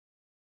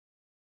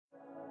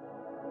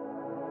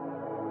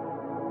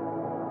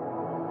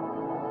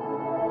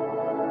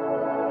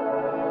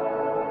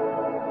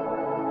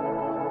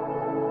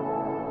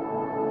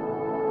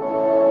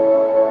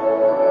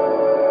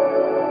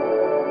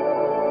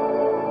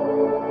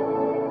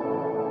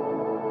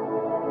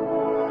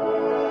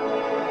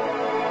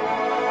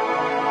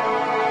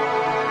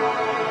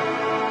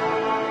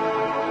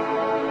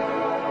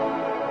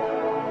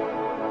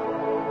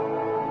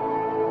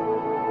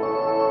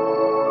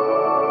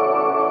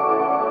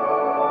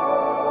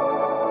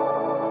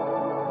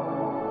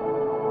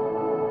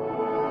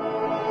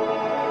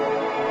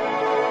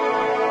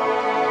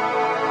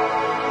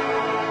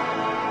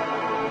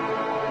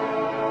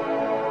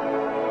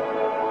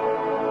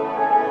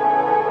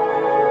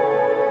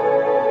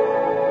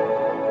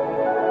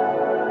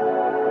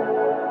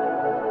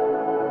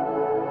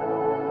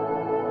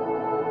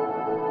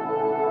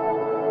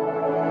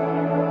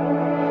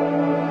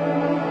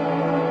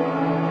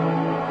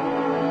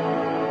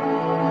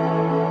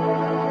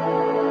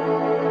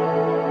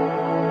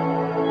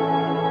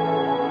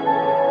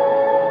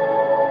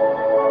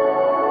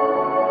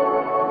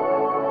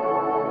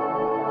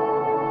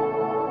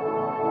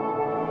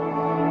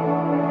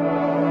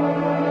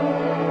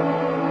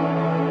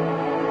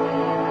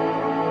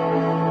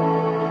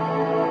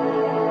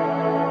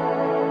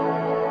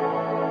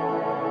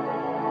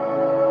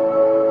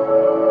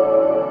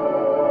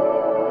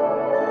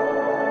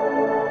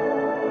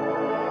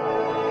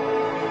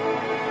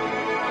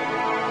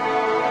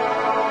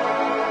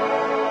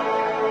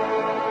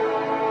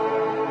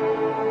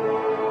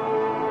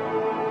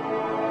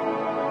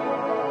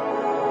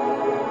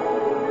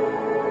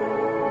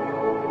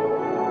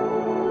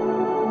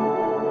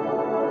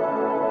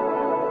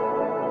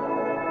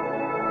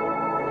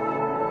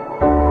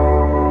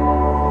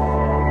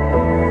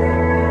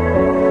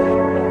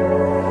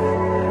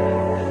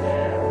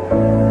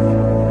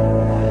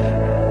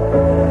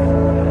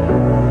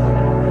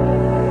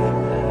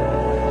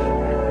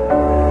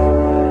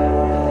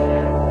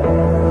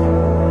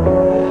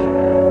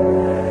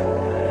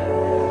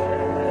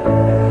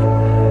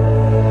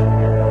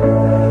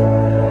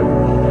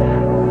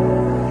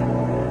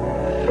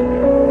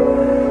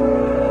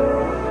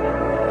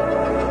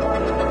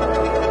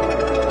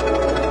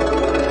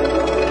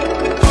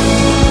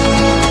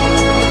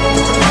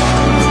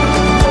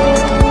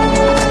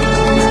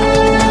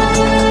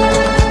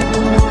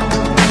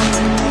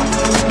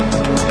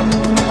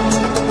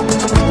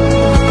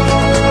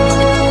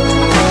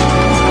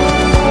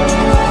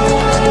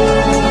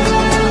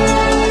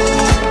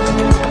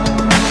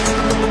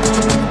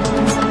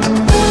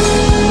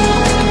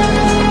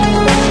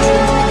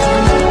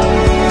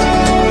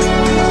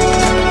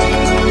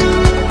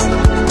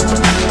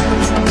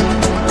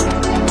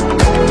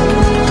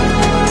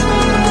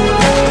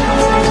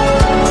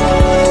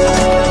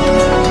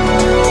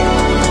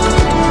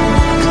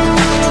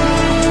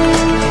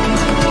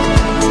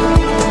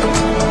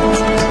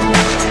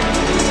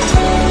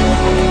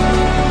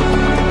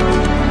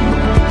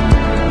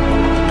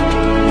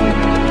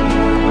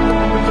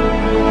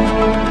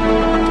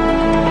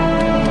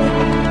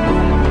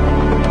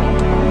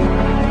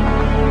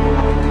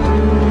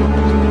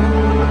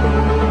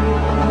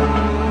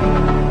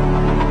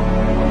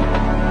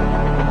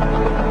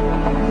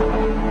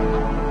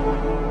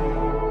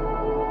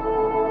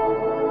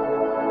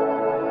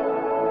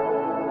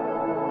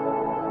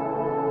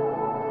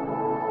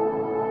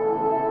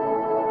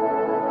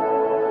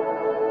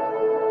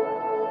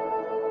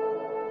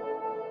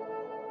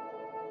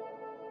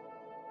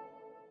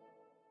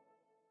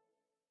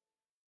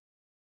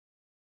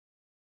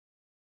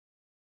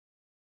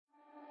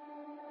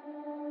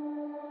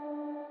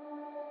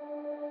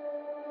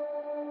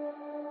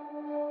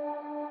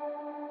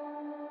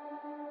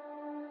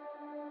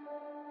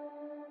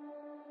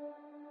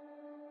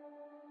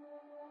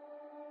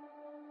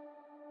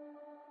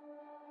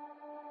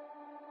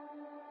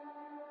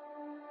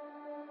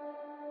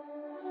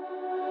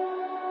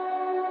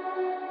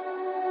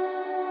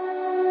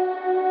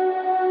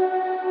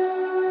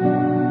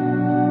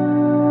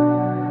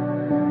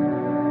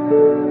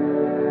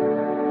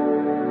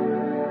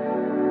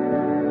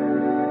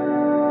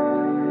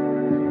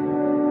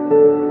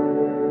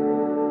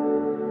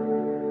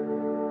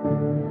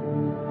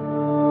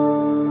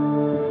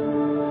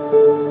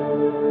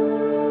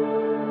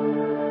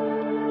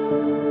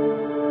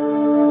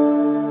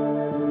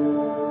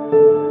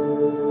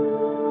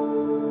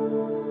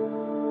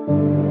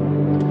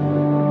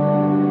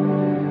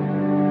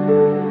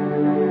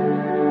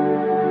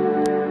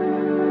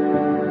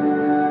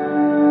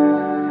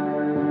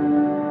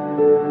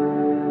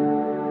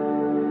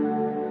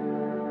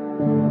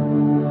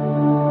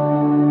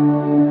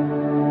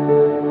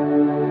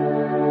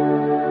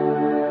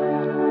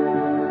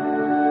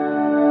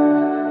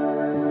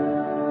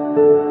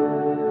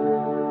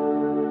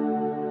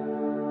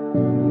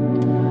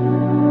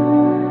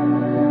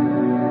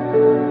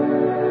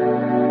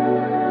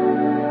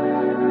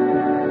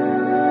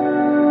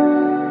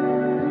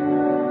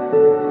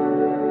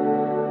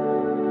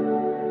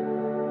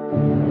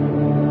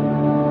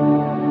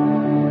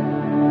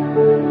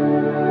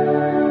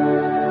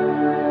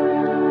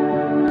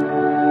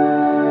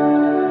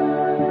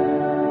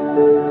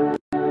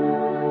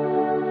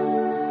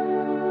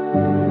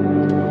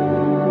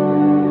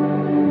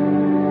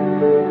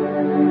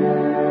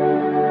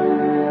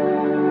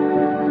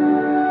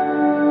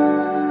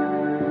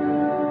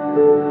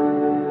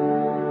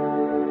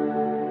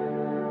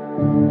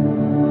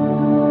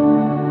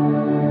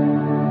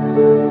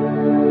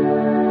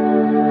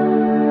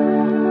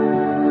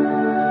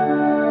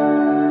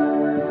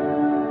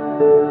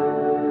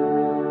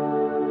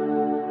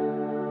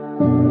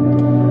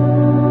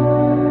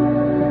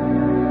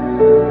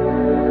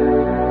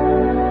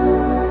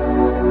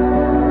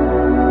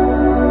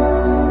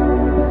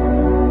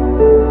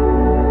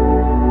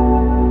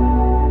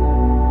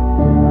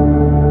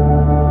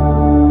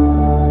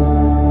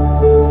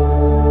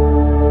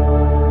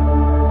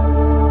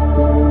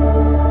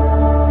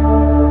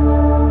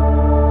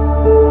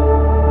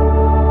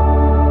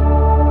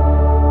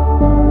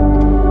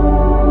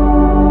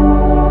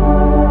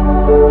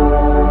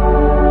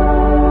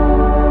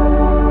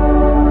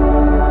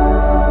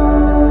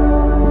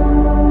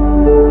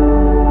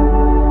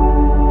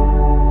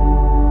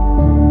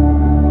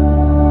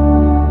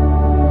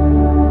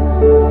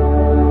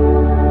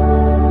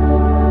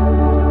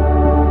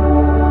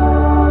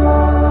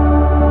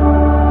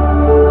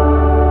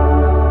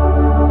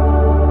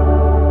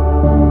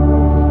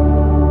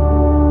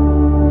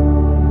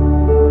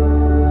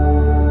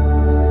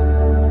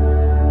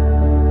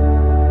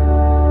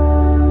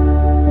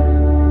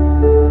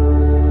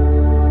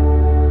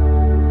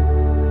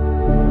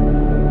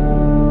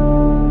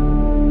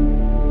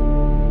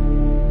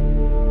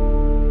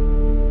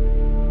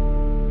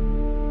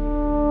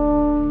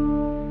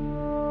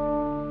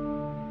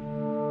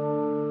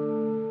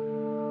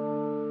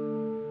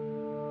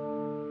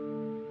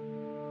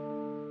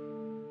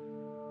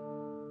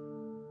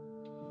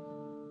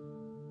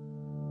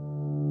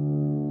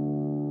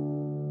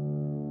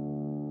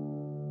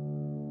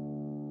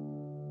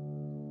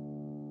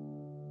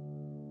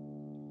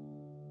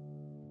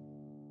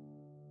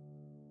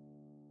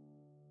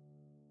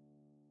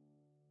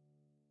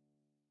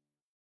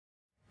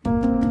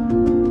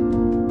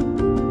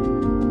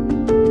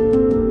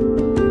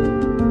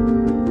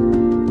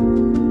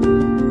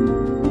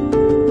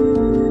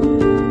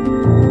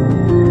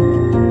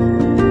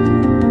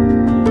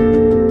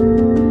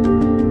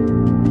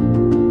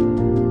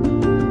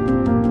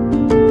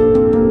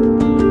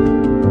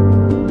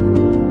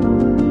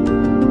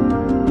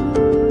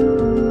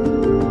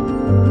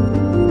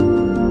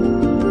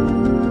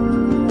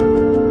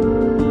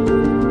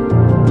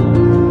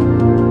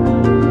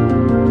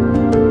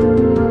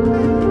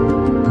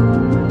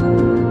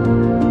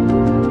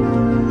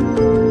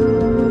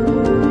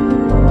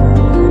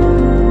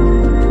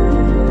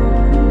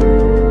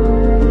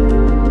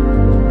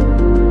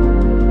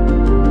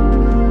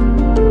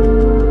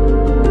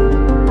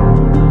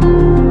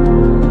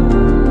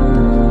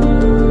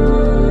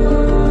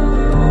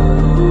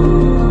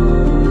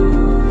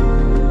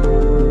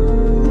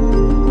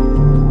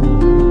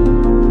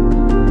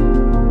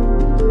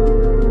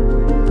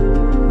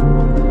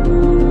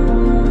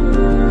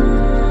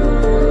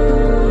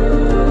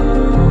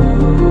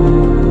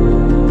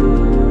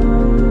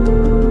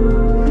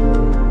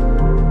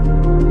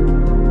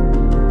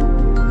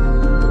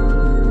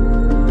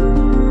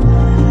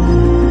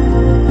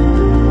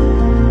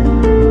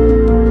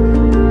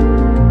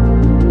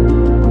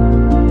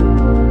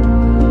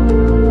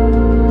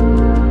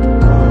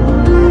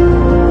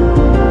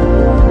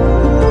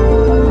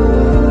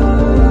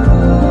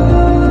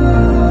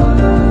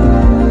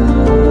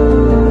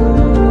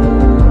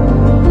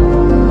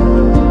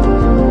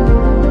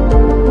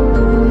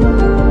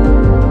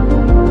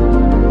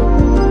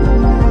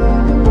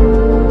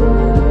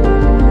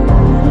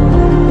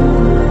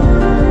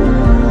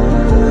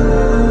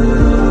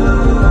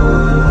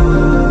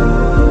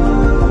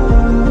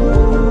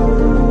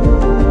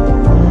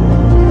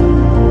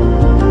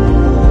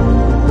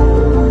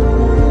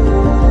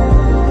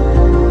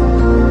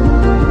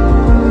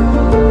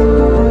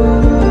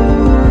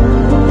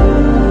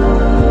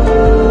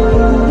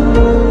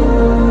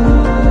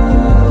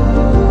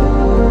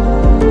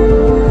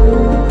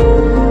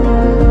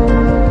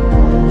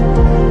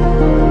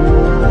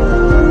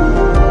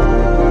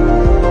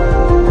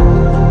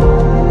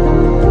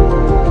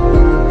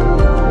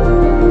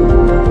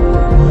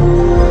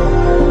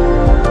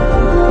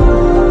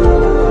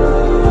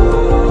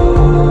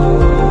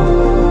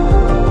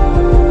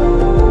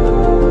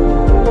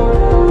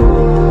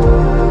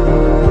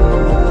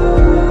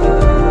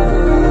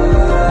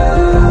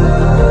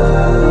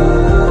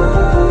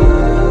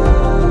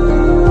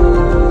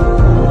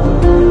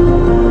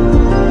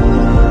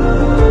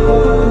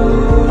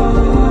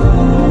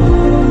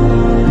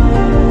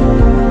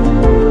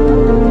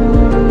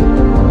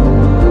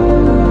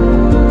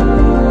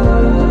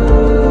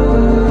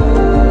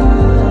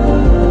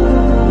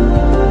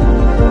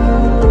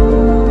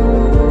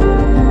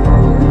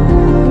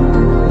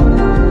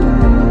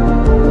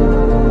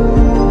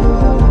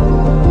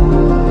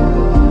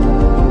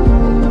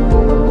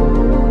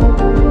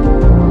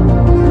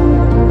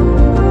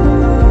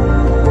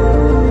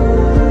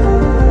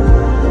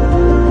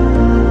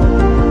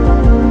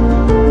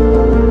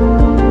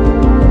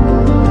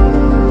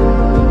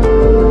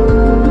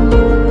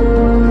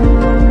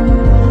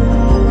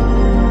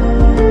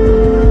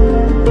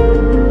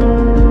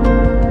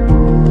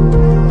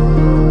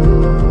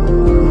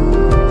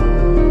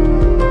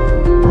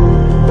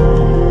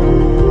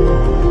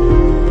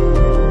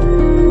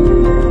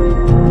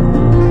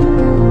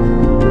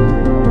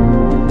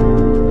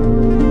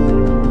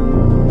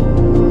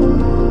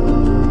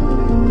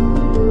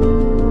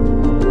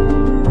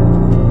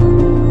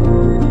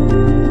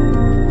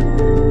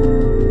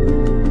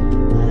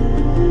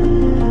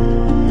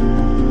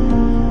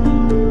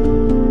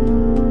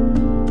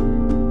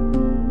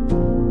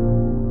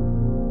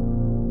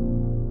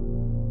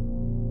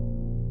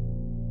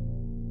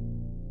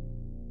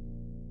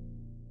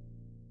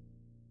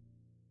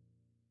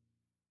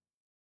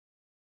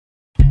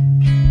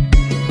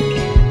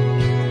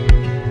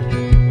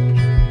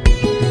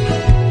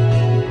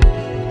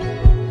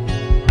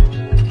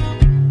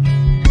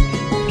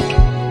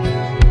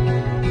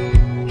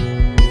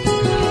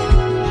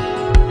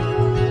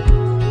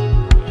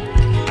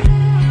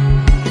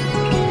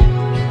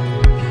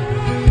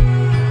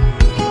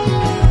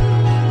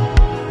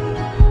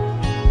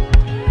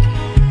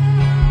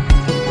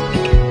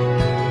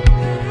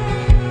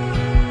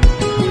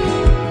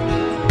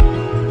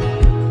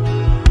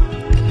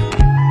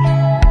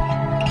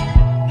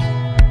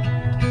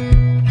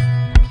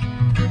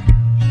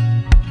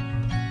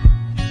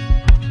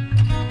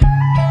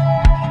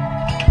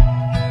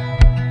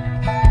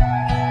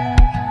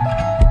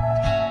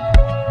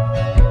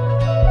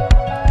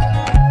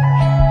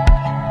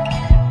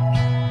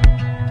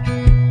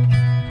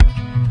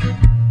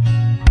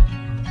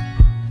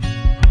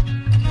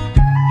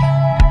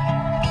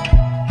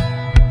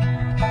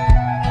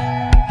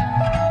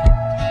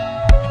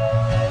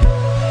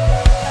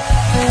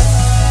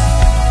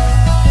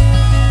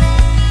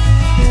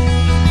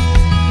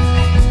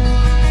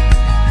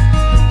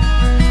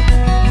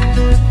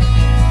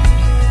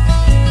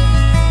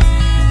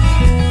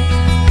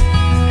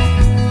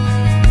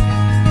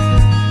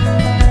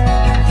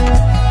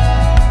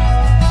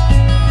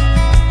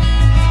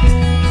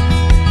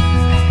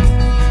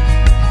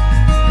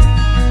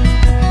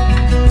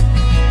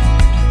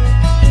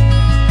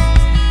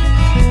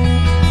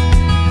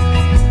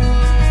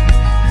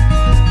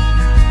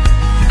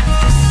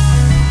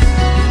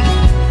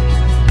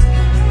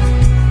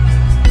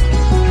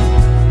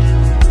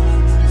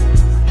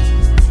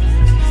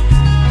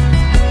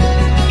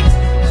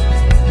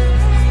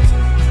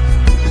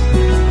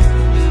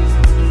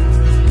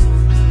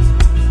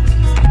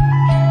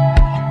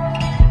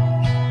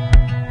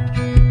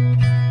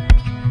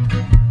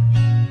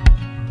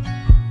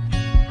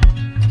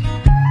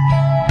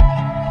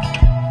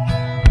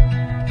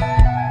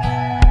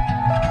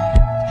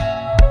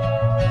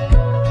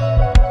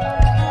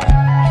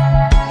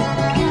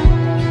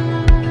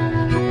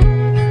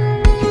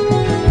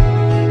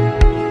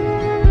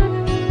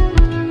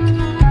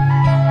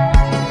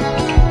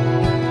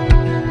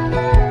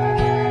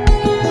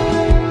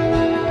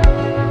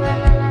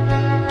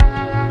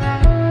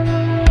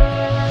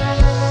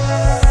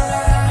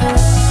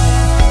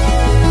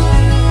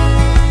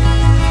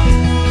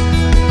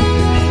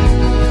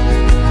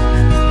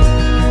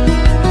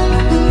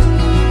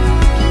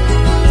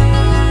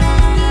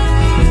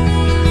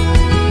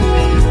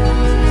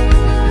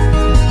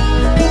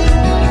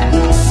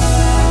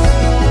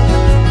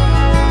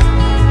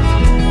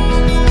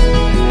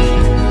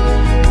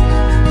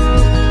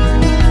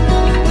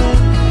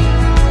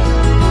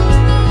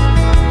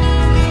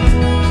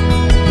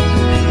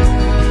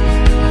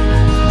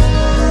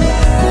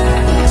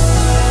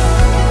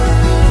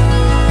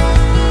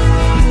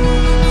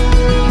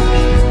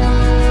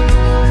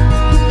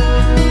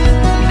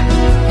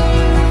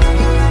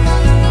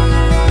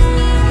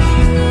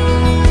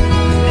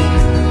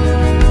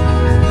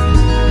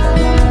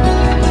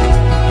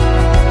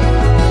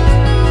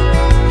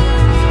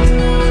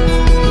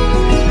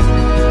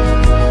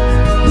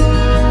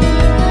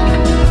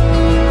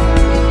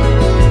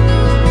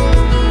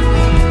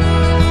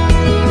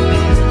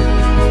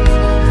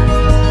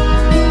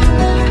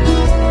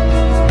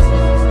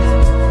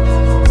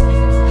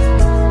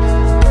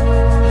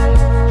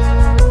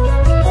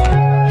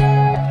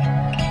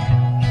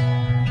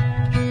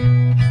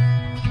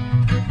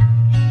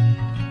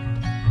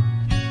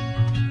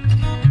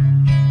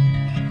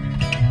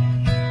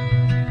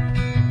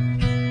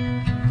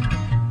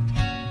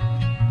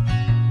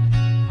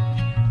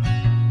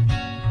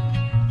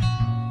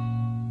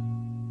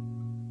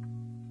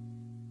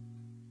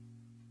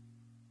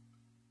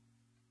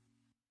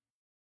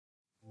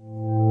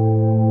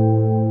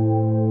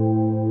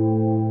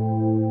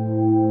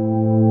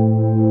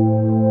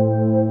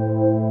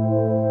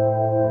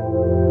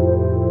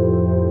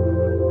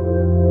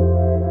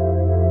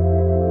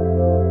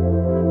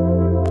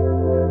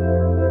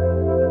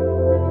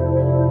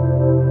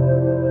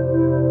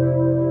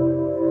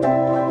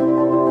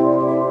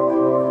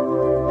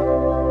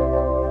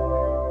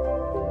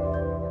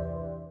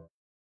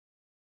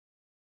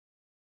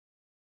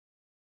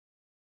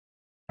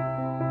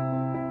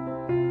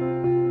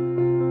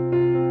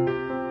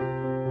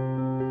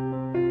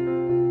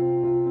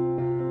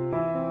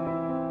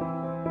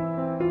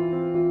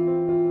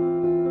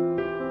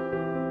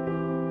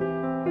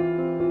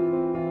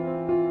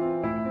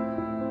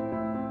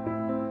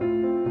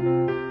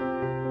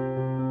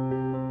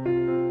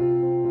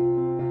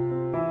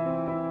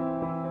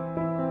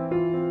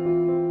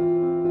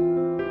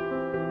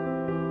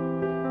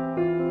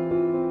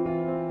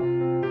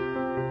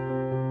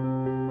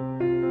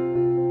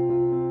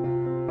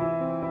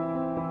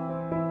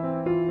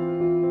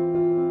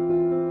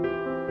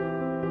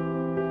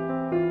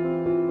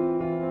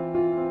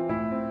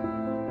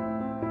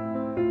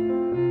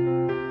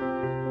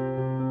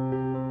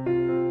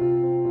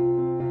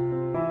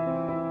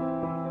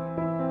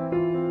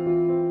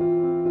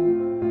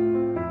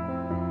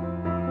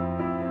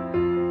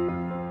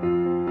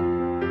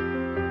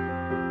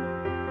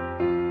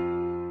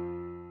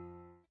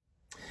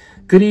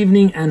Good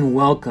evening and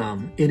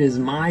welcome. It is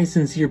my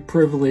sincere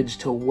privilege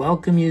to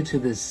welcome you to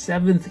the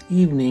 7th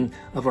evening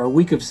of our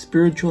week of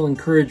spiritual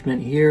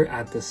encouragement here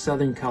at the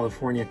Southern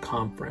California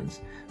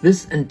Conference.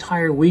 This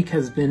entire week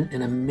has been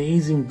an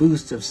amazing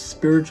boost of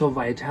spiritual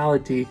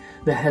vitality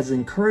that has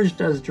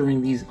encouraged us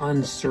during these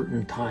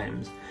uncertain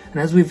times. And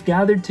as we've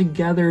gathered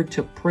together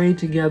to pray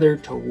together,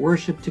 to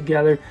worship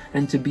together,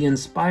 and to be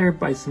inspired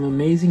by some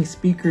amazing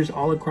speakers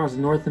all across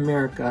North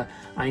America,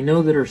 I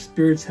know that our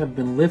spirits have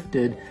been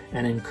lifted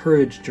and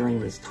encouraged during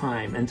this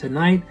time. And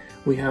tonight,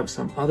 we have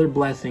some other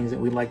blessings that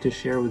we'd like to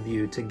share with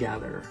you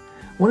together.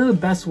 One of the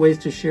best ways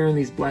to share in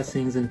these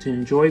blessings and to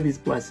enjoy these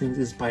blessings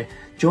is by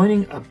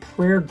joining a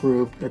prayer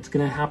group that's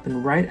going to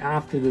happen right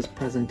after this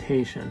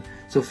presentation.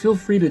 So feel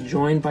free to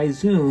join by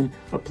Zoom,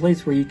 a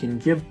place where you can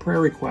give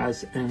prayer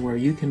requests and where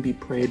you can be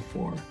prayed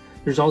for.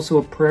 There's also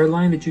a prayer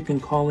line that you can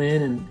call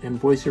in and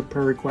voice your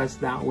prayer requests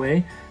that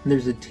way. And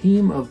there's a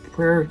team of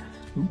prayer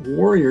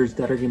warriors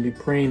that are going to be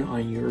praying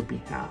on your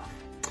behalf.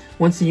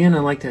 Once again, I'd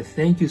like to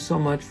thank you so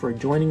much for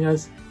joining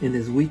us in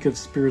this week of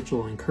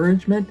spiritual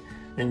encouragement.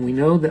 And we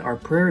know that our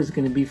prayer is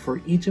going to be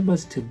for each of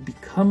us to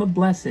become a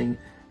blessing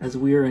as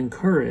we are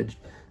encouraged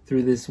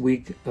through this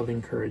week of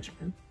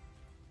encouragement.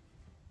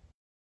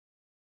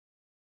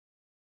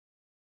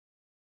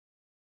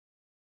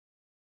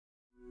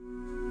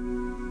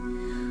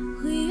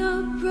 We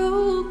are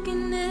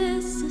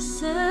brokenness, a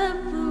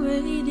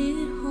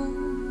separated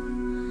home,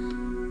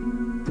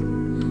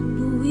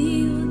 but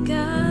we will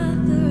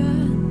gather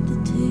at the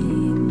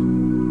table.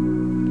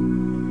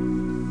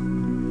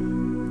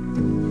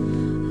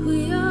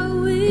 We are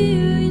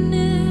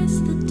weariness,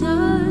 the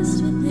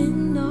dust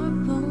within our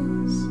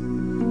bones.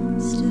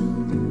 Still,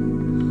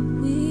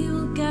 we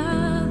will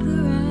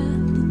gather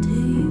at the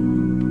table.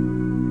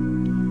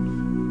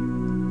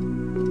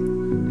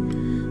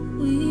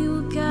 We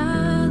will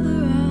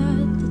gather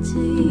at the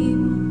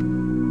table.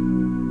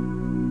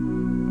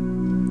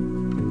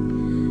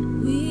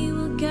 We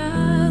will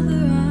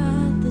gather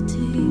at the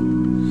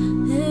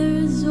table. There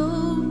is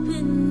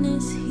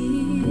openness here.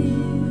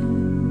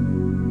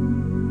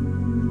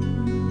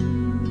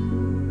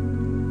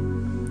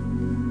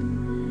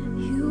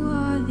 You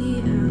are the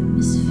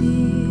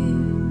atmosphere.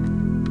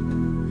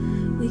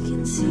 We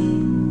can see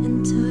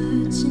and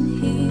touch and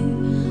hear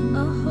a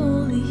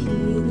holy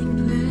healing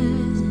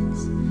presence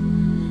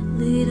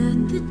laid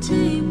at the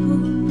table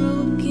of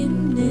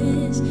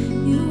brokenness.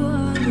 You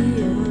are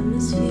the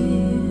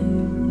atmosphere.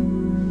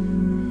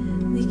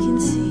 We can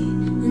see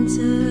and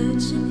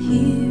touch and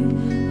hear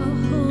a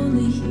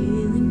holy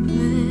healing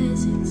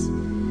presence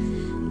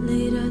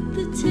laid at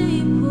the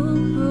table of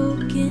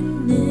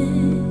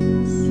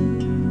brokenness.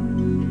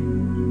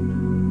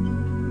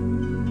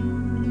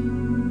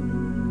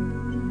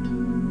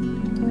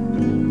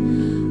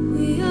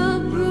 We are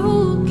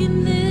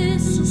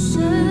brokenness, a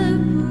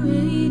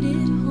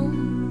separated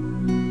home,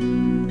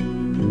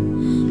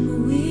 but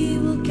we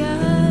will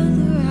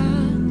gather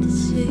at the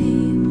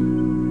table.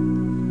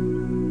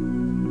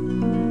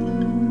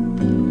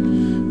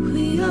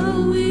 We are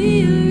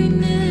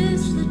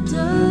weariness, the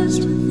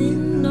dust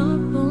within our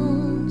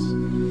bones.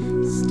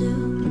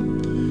 Still,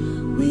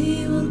 we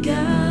will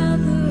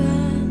gather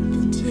at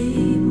the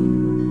table.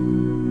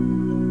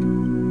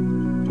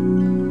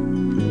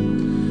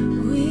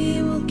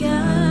 We will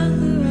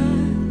gather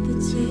at the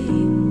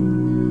table.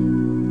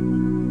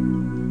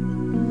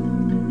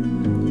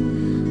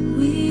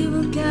 We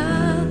will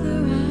gather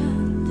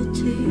at the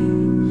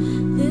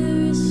table. There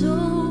is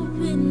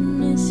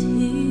openness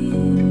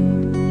here.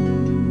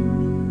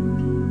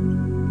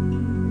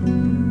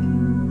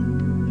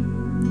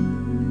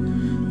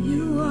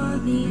 You are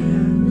the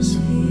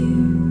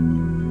atmosphere.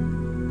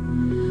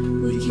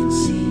 We can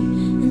see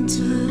and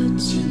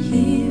touch and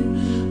hear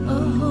a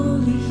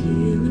holy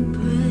healing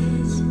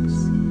presence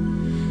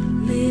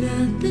laid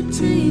at the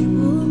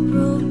table of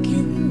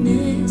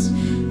brokenness.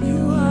 You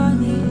are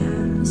the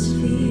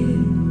atmosphere.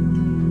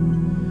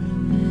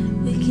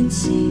 We can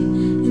see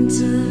and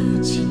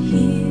touch and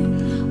hear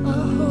a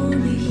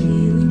holy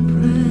healing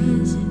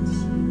presence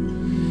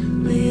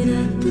laid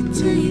at the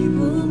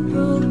table of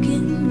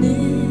brokenness.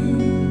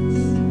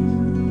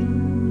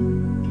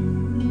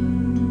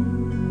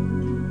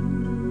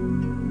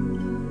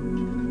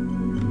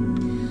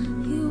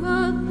 You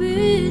are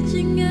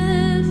bridging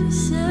every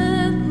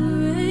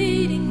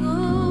separating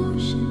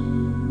ocean,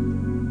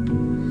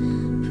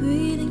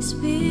 breathing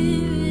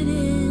spirit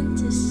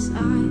into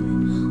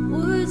silent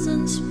words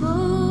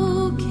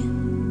unspoken,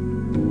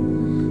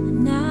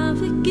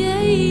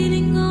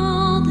 navigating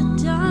all the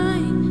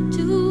time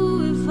to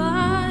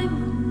revival,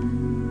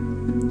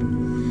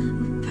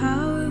 with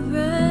power of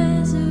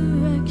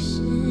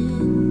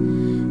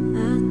resurrection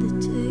at the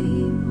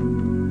table.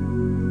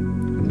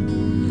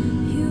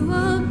 You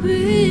are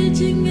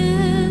bridging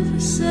every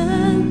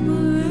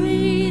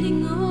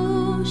separating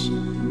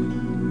ocean,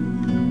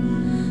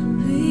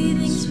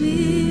 breathing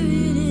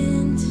spirit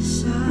into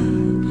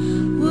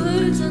silent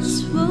words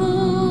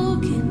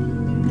unspoken,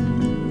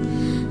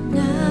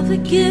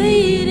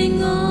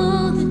 navigating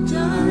all the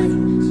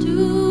time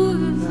to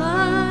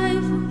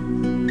revive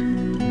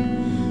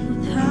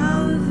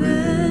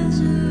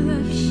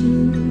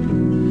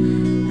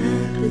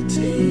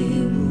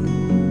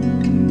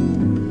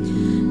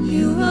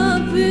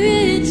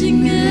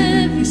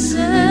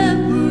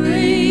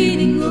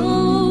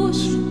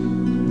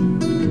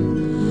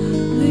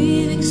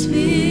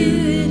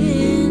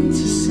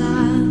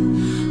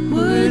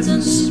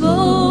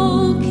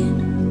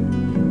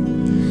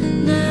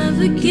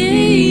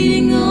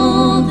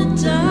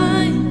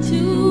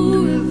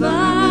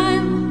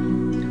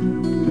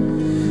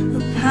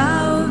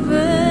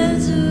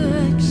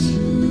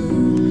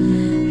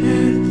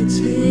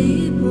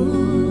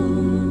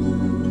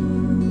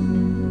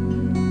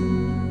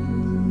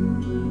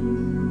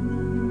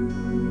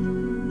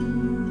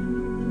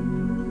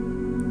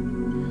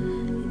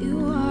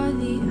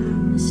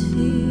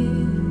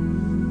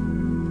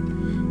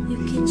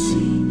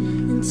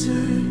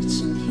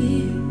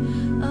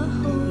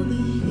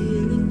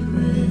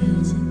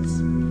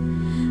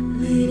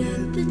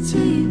the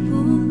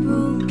table,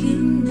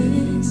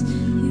 brokenness.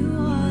 You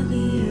are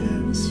the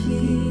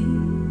atmosphere.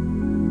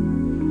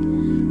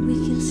 We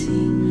can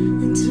see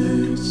and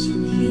touch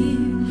and hear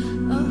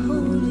a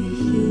holy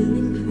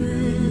healing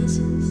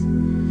presence.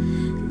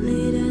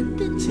 Laid at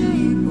the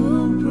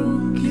table,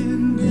 brokenness.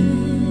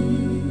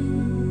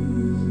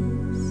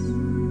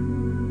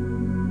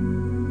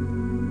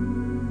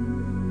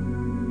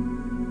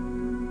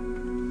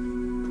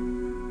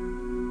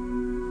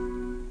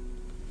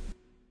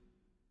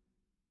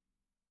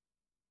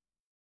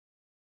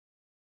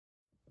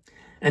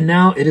 And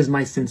now it is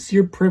my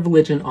sincere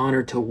privilege and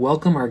honor to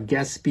welcome our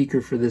guest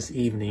speaker for this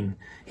evening.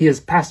 He is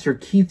Pastor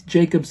Keith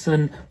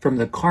Jacobson from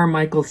the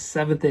Carmichael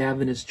Seventh-day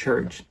Adventist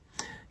Church.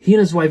 He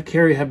and his wife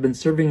Carrie have been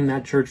serving in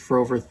that church for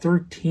over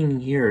 13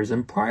 years,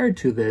 and prior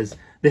to this,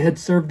 they had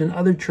served in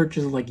other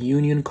churches like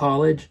Union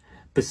College,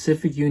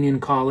 Pacific Union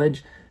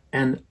College,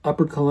 and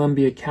Upper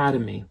Columbia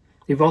Academy.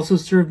 They've also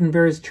served in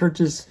various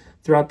churches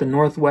throughout the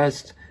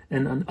Northwest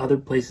and on other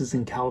places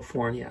in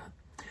California.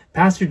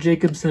 Pastor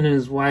Jacobson and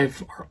his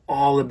wife are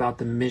all about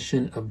the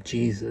mission of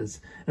Jesus,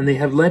 and they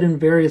have led in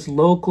various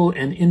local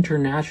and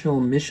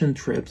international mission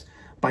trips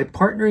by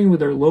partnering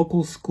with their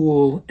local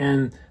school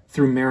and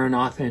through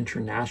Maranatha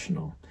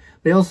International.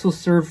 They also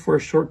served for a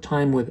short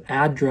time with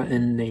ADRA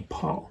in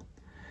Nepal.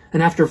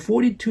 And after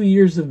 42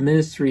 years of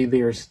ministry,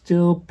 they are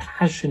still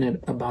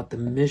passionate about the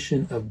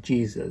mission of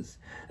Jesus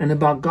and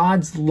about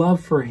God's love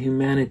for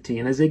humanity.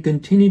 And as they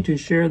continue to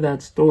share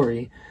that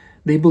story,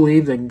 they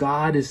believe that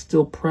God is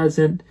still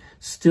present,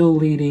 still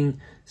leading,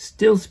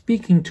 still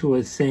speaking to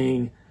us,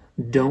 saying,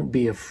 "Don't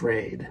be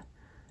afraid."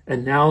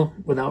 And now,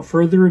 without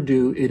further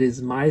ado, it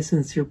is my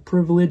sincere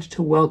privilege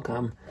to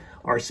welcome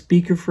our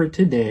speaker for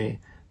today,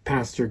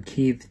 Pastor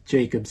Keith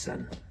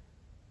Jacobson.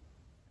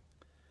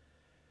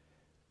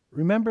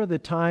 Remember the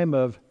time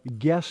of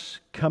guests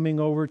coming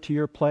over to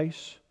your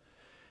place?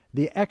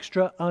 The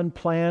extra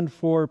unplanned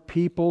for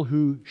people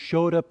who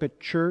showed up at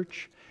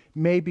church?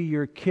 Maybe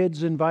your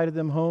kids invited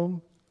them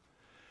home.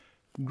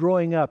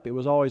 Growing up, it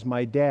was always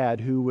my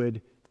dad who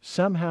would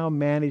somehow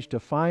manage to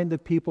find the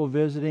people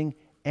visiting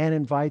and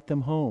invite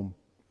them home.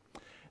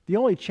 The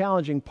only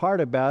challenging part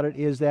about it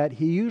is that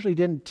he usually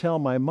didn't tell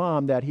my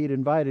mom that he'd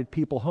invited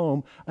people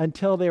home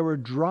until they were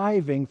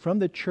driving from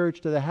the church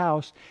to the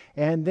house,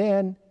 and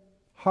then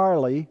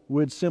Harley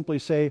would simply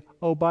say,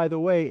 "Oh, by the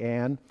way,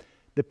 Ann,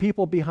 the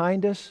people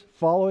behind us,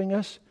 following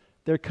us,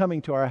 they're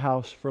coming to our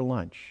house for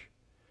lunch."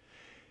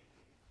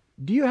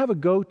 Do you have a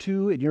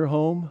go-to in your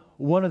home?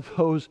 One of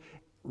those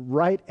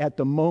right at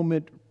the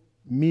moment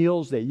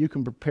meals that you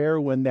can prepare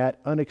when that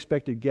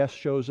unexpected guest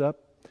shows up?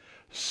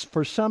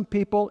 For some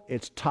people,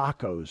 it's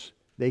tacos.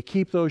 They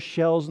keep those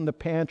shells in the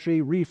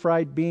pantry,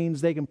 refried beans,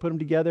 they can put them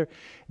together.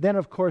 Then,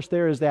 of course,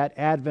 there is that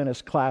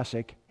Adventist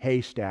classic,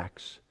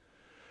 haystacks.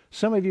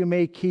 Some of you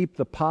may keep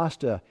the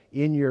pasta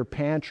in your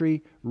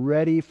pantry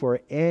ready for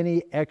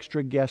any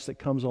extra guest that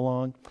comes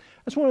along.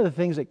 That's one of the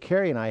things that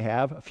Carrie and I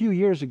have. A few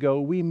years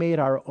ago, we made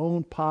our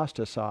own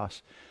pasta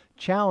sauce.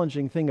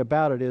 Challenging thing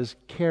about it is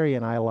Carrie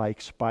and I like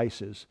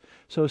spices.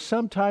 So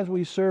sometimes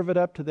we serve it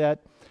up to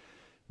that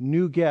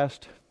new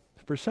guest.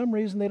 For some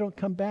reason, they don't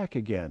come back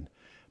again.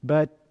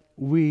 But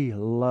we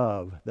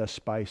love the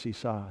spicy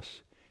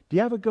sauce. Do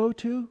you have a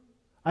go-to?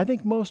 I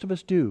think most of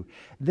us do.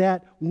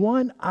 That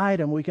one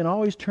item we can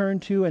always turn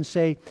to and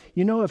say,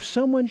 you know, if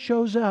someone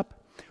shows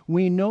up,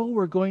 we know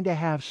we're going to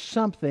have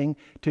something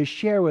to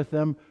share with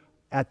them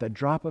at the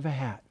drop of a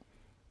hat.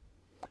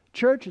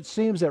 Church, it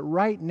seems that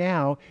right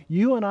now,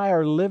 you and I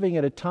are living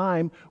at a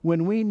time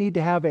when we need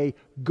to have a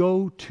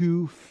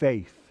go-to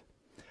faith.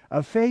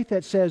 A faith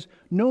that says,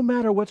 no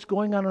matter what's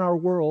going on in our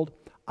world,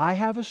 I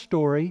have a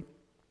story,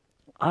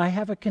 I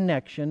have a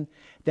connection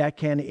that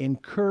can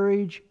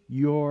encourage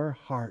your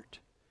heart.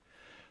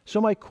 So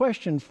my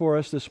question for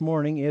us this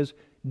morning is,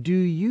 do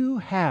you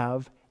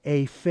have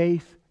a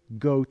faith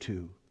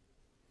go-to?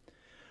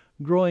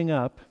 Growing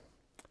up,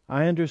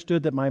 I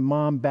understood that my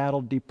mom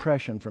battled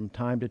depression from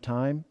time to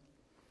time.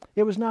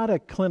 It was not a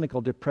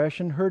clinical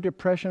depression. Her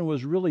depression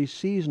was really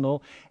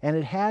seasonal, and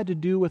it had to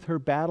do with her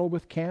battle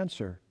with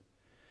cancer.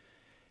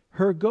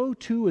 Her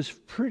go-to was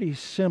pretty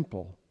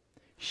simple.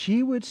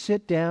 She would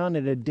sit down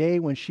in a day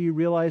when she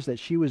realized that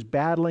she was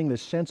battling the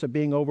sense of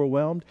being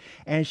overwhelmed,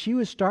 and she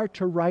would start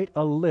to write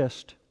a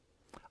list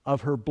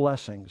of her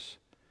blessings.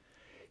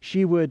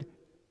 She would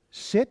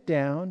sit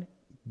down,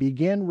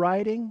 begin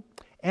writing,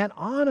 and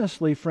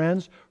honestly,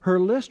 friends, her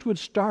list would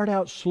start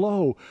out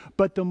slow,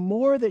 but the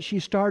more that she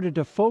started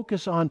to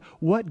focus on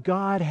what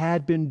God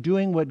had been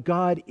doing, what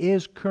God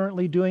is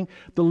currently doing,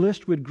 the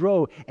list would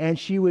grow, and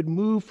she would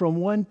move from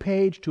one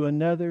page to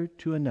another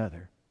to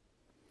another.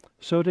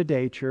 So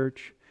today,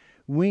 church,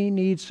 we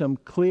need some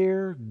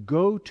clear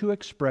go-to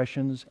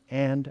expressions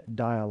and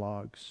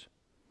dialogues.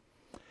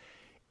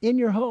 In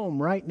your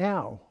home right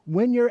now,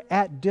 when you're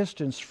at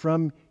distance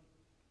from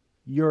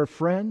your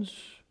friends,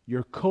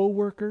 your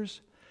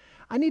co-workers,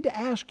 I need to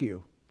ask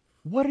you,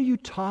 what are you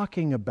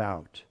talking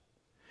about?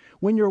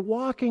 When you're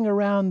walking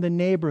around the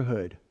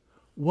neighborhood,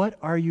 what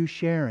are you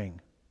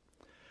sharing?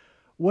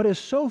 What is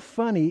so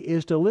funny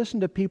is to listen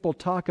to people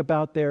talk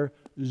about their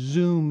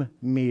Zoom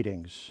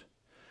meetings.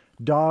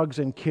 Dogs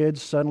and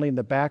kids suddenly in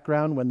the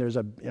background when there's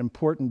an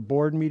important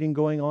board meeting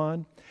going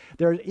on.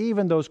 There are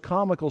even those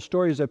comical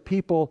stories of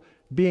people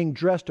being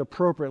dressed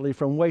appropriately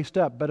from waist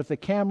up, but if the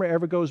camera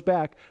ever goes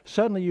back,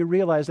 suddenly you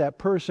realize that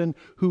person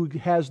who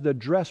has the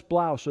dress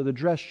blouse or the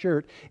dress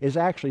shirt is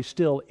actually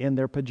still in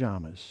their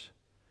pajamas.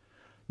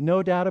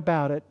 No doubt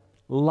about it,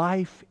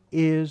 life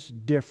is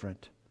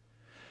different.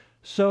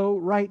 So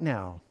right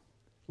now,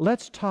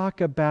 let's talk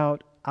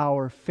about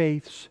our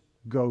faith's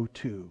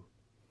go-to.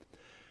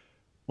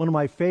 One of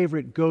my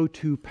favorite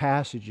go-to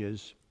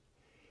passages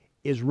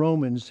is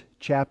Romans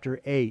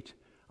chapter 8.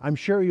 I'm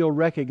sure you'll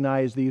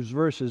recognize these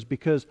verses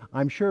because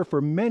I'm sure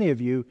for many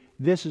of you,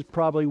 this is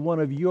probably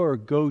one of your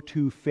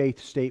go-to faith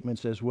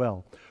statements as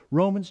well.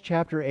 Romans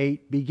chapter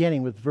 8,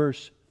 beginning with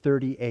verse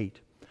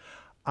 38.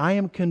 I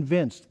am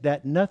convinced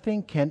that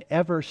nothing can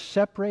ever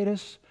separate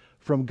us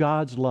from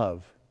God's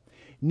love.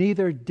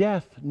 Neither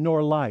death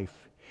nor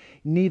life,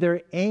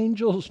 neither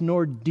angels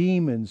nor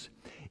demons,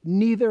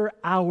 neither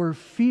our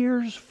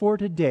fears for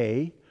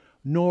today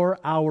nor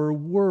our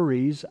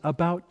worries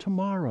about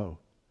tomorrow.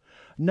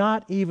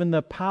 Not even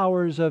the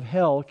powers of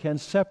hell can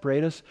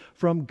separate us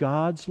from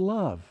God's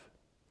love.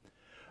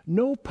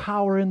 No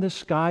power in the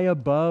sky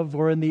above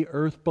or in the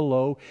earth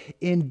below.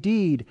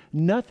 Indeed,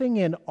 nothing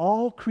in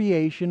all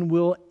creation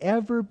will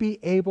ever be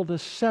able to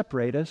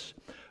separate us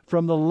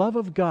from the love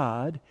of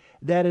God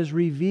that is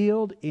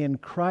revealed in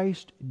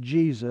Christ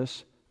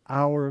Jesus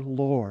our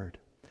Lord.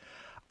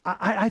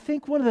 I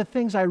think one of the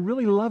things I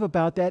really love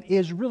about that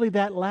is really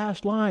that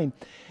last line,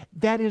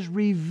 that is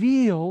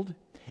revealed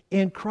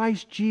in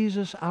Christ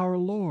Jesus our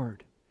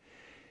Lord.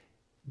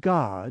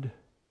 God,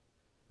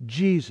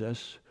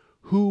 Jesus,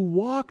 who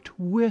walked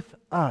with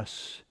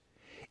us,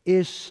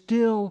 is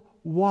still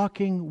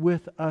walking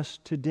with us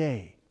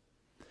today.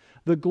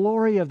 The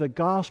glory of the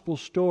gospel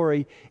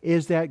story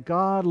is that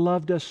God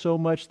loved us so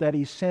much that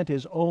He sent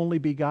His only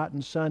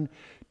begotten Son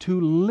to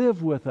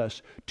live with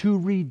us, to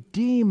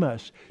redeem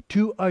us,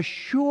 to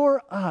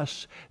assure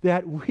us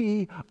that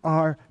we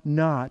are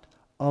not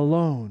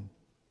alone.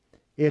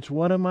 It's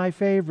one of my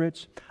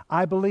favorites.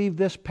 I believe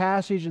this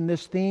passage and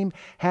this theme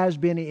has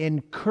been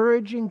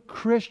encouraging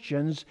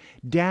Christians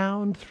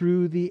down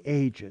through the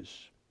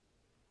ages.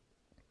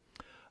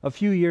 A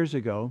few years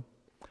ago,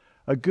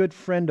 a good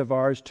friend of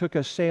ours took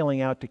us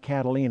sailing out to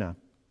Catalina.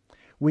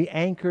 We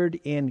anchored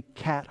in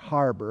Cat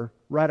Harbor,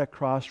 right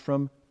across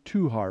from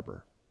Two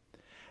Harbor.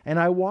 And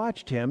I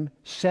watched him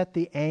set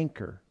the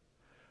anchor,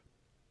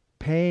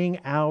 paying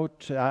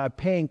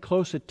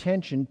close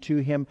attention to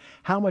him,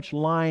 how much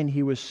line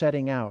he was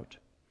setting out.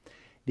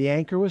 The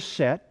anchor was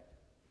set,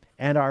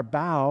 and our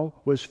bow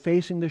was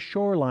facing the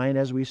shoreline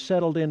as we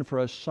settled in for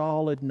a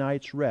solid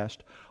night's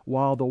rest,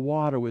 while the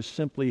water was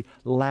simply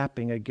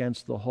lapping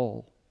against the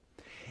hull.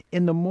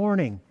 In the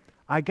morning,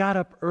 I got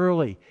up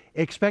early,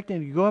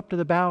 expecting to go up to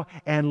the bow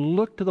and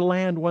look to the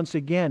land once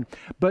again.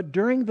 But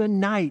during the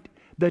night,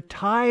 the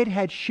tide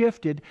had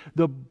shifted,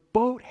 the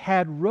boat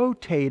had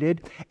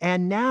rotated,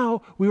 and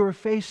now we were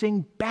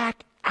facing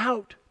back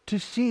out to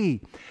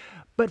sea.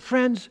 But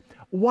friends,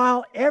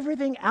 while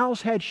everything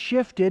else had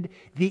shifted,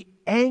 the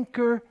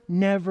anchor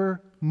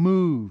never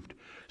moved.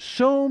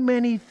 So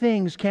many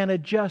things can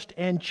adjust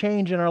and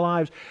change in our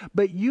lives,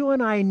 but you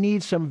and I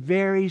need some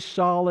very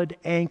solid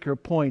anchor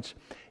points.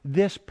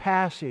 This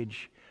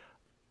passage,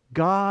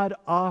 God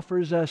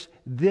offers us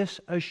this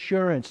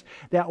assurance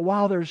that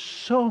while there's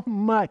so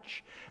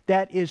much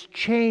that is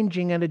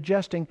changing and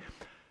adjusting,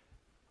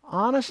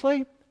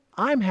 honestly,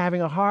 I'm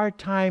having a hard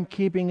time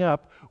keeping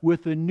up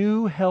with the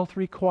new health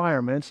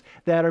requirements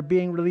that are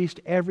being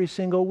released every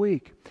single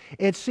week.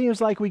 It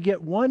seems like we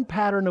get one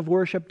pattern of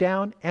worship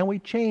down and we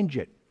change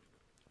it.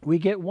 We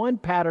get one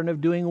pattern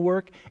of doing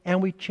work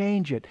and we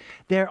change it.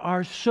 There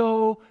are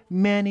so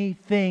many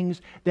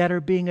things that are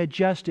being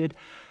adjusted.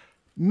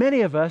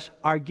 Many of us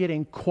are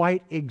getting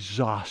quite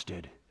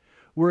exhausted.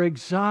 We're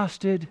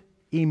exhausted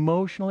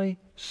emotionally,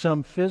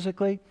 some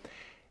physically.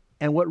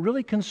 And what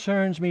really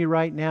concerns me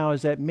right now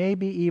is that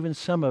maybe even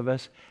some of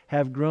us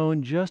have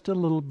grown just a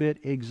little bit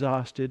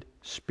exhausted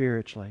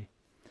spiritually.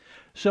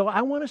 So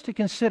I want us to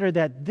consider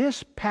that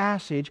this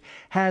passage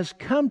has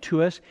come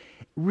to us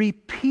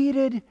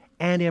repeated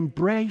and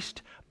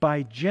embraced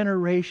by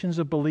generations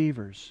of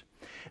believers.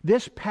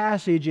 This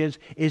passage is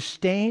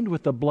stained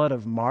with the blood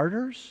of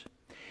martyrs.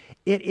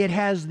 It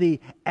has the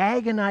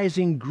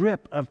agonizing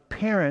grip of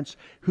parents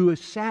who have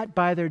sat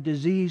by their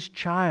diseased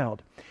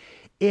child.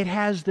 It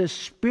has the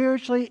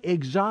spiritually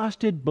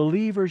exhausted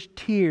believer's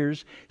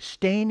tears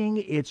staining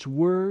its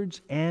words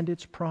and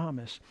its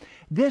promise.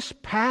 This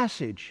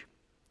passage,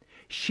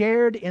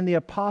 shared in the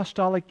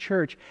apostolic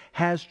church,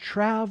 has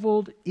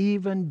traveled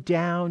even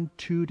down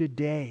to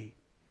today.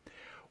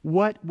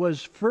 What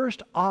was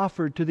first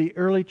offered to the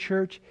early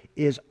church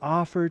is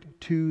offered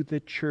to the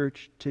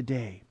church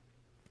today.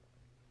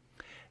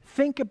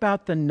 Think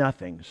about the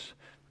nothings.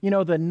 You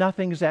know, the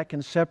nothings that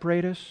can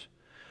separate us,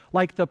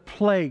 like the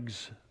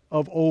plagues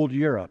of old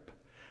Europe.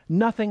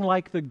 Nothing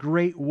like the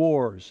great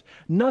wars.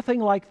 Nothing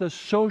like the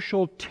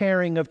social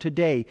tearing of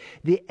today,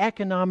 the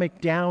economic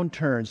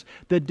downturns,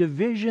 the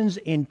divisions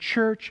in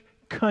church,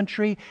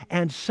 country,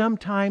 and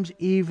sometimes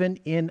even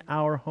in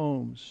our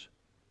homes.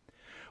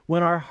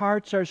 When our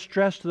hearts are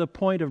stressed to the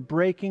point of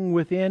breaking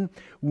within,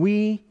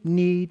 we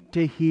need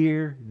to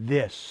hear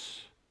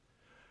this.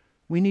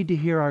 We need to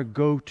hear our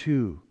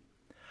go-to.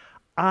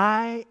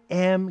 I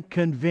am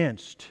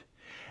convinced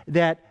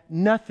that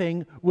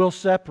nothing will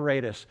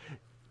separate us.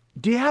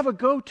 Do you have a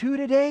go-to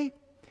today?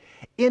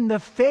 In the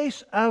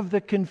face of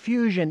the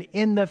confusion,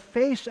 in the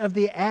face of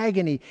the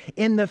agony,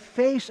 in the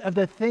face of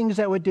the things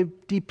that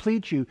would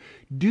deplete you,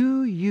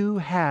 do you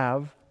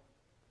have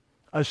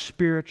a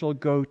spiritual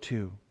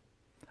go-to?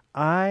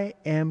 I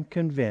am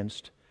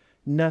convinced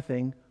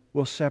nothing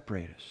will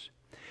separate us.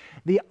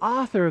 The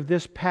author of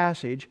this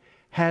passage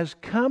has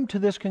come to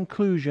this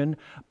conclusion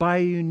by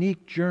a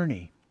unique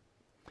journey.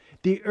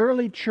 The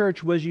early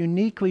church was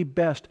uniquely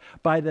blessed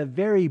by the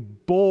very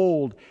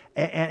bold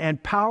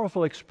and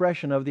powerful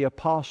expression of the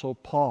Apostle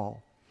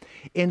Paul.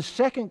 In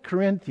 2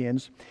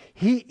 Corinthians,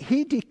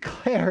 he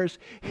declares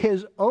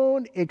his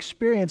own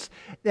experience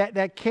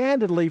that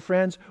candidly,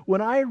 friends,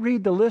 when I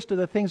read the list of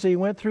the things that he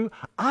went through,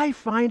 I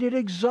find it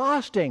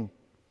exhausting.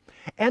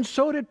 And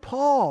so did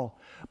Paul.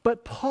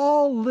 But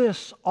Paul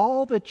lists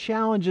all the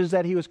challenges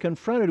that he was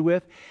confronted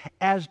with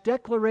as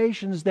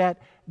declarations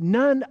that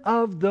none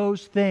of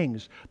those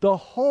things, the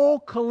whole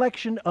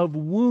collection of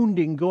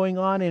wounding going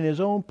on in his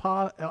own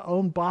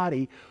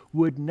body,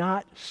 would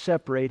not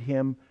separate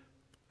him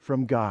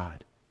from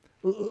God.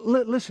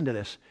 Listen to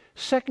this.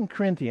 2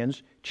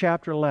 Corinthians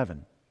chapter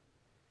 11.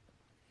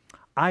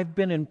 I've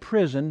been in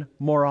prison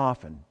more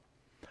often.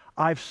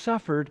 I've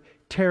suffered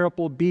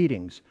terrible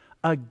beatings.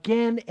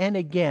 Again and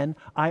again,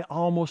 I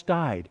almost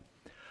died.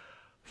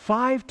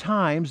 5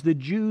 times the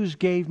Jews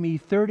gave me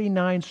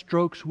 39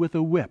 strokes with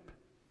a whip.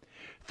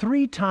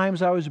 3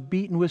 times I was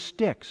beaten with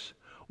sticks.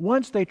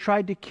 Once they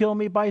tried to kill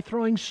me by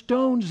throwing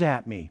stones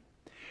at me.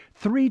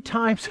 3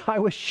 times I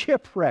was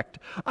shipwrecked.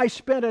 I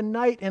spent a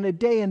night and a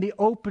day in the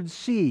open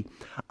sea.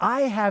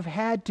 I have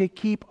had to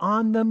keep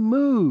on the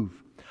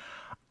move.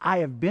 I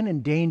have been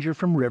in danger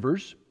from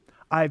rivers.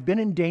 I have been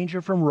in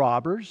danger from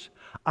robbers.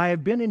 I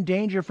have been in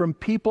danger from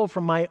people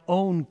from my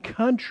own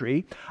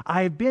country.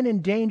 I have been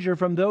in danger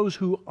from those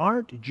who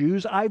aren't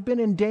Jews. I've been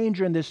in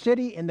danger in the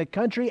city, in the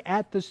country,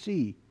 at the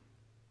sea.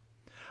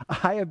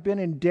 I have been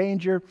in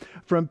danger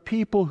from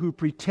people who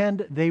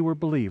pretend they were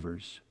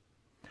believers.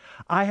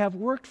 I have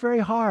worked very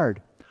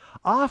hard.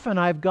 Often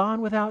I've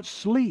gone without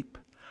sleep.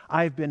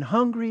 I've been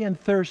hungry and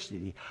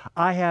thirsty.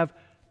 I have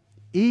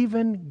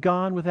even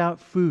gone without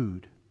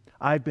food.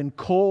 I've been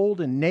cold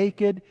and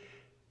naked.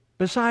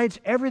 Besides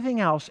everything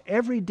else,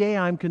 every day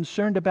I'm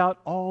concerned about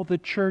all the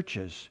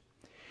churches.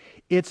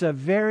 It's a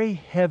very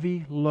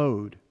heavy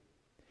load.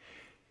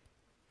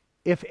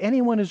 If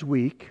anyone is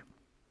weak,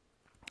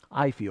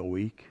 I feel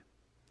weak.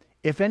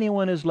 If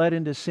anyone is led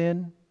into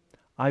sin,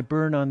 I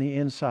burn on the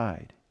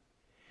inside.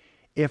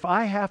 If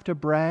I have to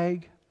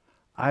brag,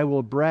 I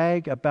will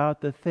brag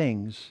about the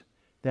things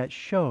that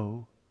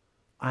show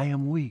I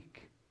am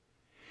weak.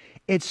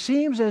 It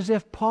seems as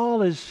if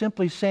Paul is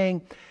simply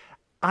saying,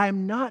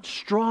 I'm not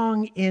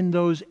strong in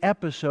those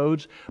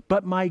episodes,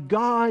 but my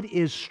God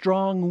is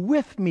strong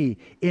with me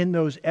in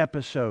those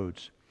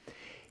episodes.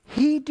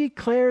 He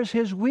declares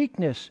his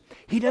weakness.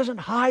 He doesn't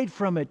hide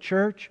from it,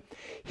 church.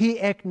 He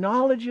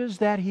acknowledges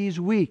that he's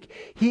weak.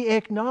 He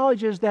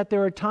acknowledges that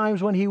there are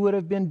times when he would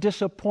have been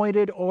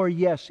disappointed or,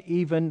 yes,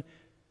 even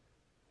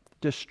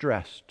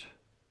distressed.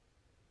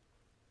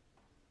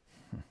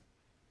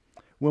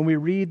 When we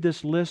read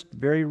this list,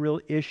 very real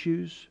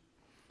issues,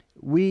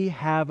 we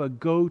have a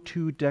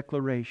go-to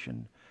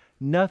declaration.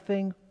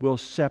 Nothing will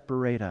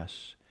separate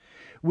us.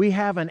 We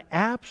have an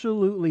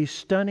absolutely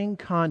stunning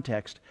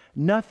context.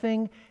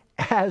 Nothing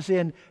as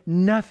in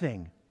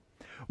nothing.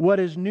 What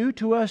is new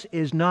to us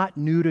is not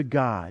new to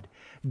God.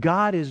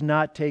 God is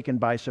not taken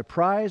by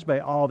surprise by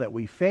all that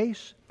we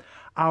face.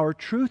 Our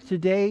truth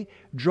today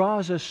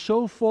draws us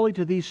so fully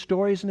to these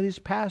stories and these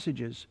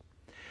passages.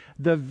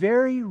 The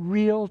very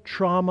real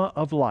trauma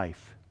of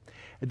life.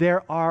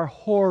 There are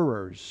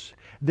horrors.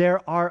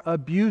 There are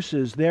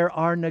abuses. There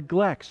are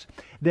neglects.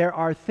 There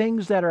are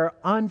things that are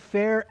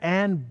unfair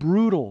and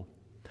brutal.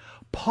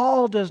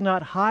 Paul does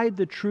not hide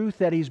the truth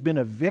that he's been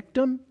a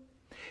victim.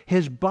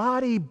 His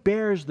body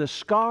bears the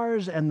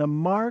scars and the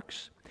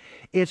marks.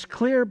 It's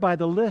clear by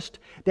the list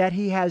that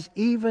he has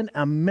even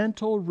a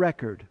mental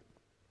record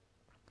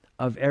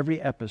of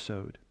every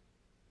episode.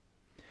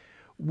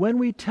 When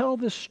we tell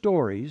the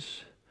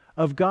stories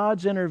of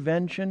God's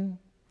intervention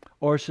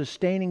or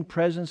sustaining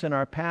presence in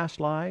our past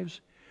lives,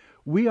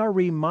 we are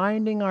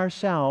reminding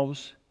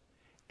ourselves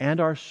and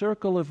our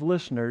circle of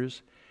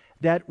listeners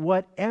that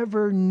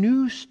whatever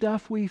new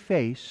stuff we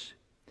face,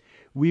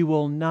 we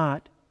will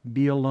not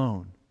be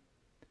alone.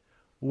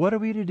 What are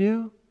we to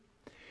do?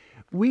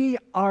 We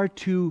are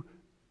to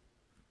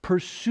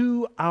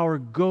pursue our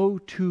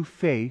go-to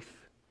faith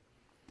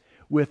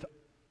with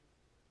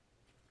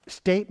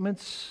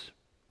statements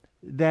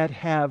that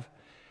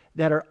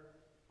are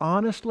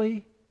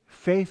honestly,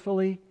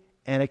 faithfully,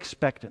 and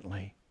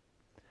expectantly.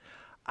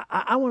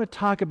 I want to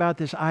talk about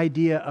this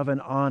idea of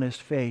an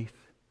honest faith.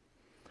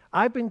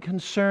 I've been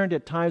concerned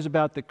at times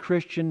about the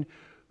Christian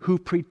who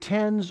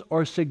pretends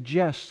or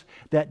suggests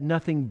that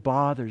nothing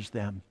bothers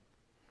them.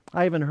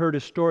 I even heard a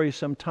story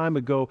some time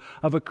ago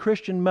of a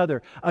Christian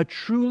mother, a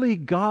truly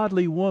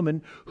godly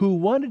woman who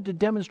wanted to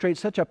demonstrate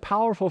such a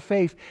powerful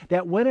faith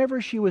that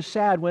whenever she was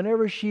sad,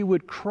 whenever she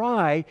would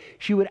cry,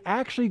 she would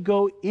actually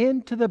go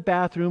into the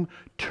bathroom,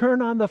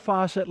 turn on the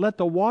faucet, let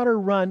the water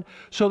run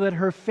so that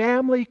her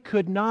family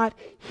could not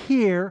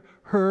hear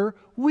her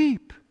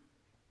weep.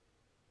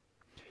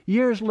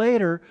 Years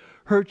later,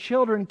 her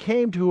children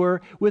came to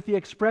her with the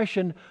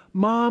expression,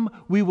 "Mom,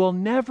 we will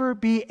never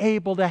be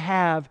able to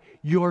have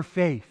your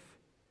faith.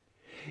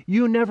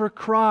 You never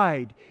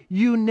cried.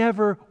 You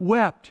never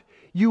wept.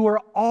 You were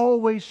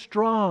always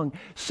strong."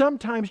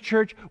 Sometimes,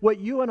 church, what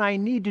you and I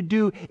need to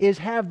do is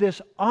have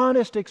this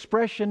honest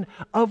expression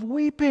of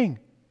weeping.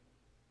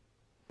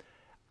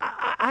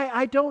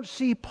 I don't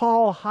see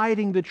Paul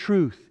hiding the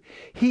truth.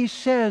 He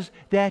says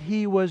that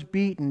he was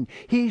beaten.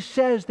 He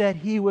says that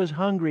he was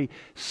hungry.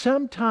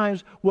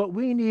 Sometimes what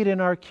we need in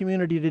our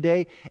community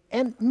today,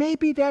 and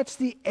maybe that's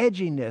the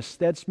edginess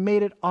that's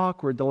made it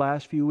awkward the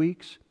last few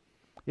weeks,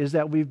 is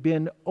that we've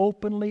been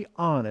openly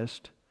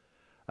honest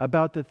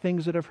about the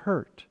things that have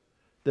hurt,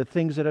 the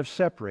things that have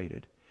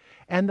separated.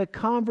 And the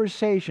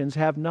conversations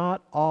have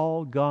not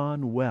all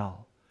gone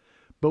well.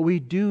 But we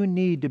do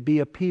need to be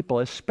a people,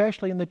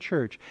 especially in the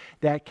church,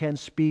 that can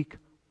speak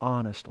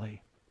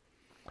honestly.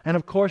 And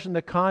of course, in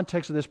the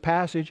context of this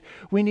passage,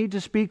 we need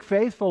to speak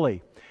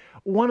faithfully.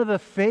 One of the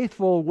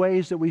faithful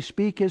ways that we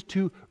speak is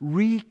to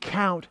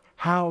recount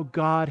how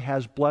God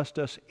has blessed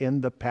us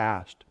in the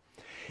past.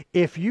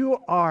 If you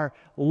are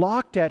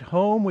locked at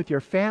home with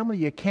your family,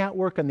 you can't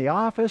work in the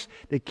office,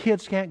 the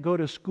kids can't go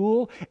to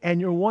school,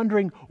 and you're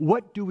wondering,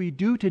 what do we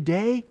do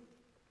today?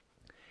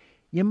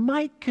 You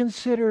might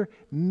consider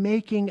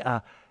making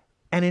an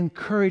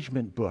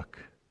encouragement book.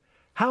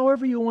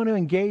 However you want to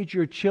engage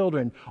your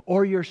children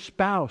or your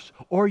spouse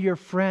or your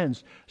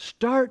friends,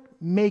 start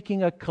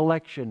making a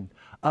collection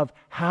of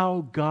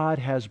how God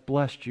has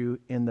blessed you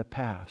in the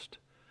past.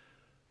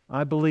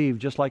 I believe,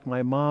 just like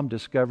my mom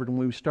discovered,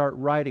 when we start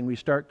writing, we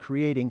start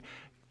creating,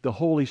 the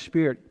Holy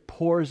Spirit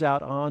pours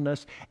out on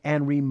us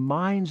and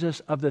reminds us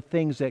of the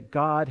things that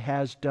God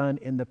has done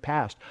in the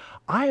past.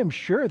 I am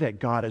sure that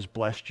God has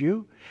blessed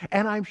you,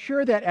 and I'm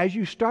sure that as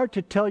you start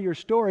to tell your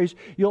stories,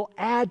 you'll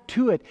add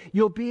to it.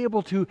 You'll be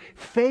able to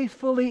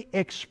faithfully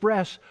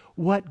express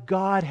what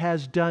God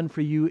has done for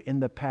you in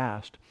the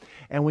past.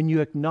 And when you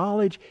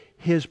acknowledge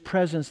His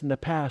presence in the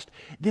past,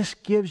 this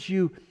gives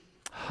you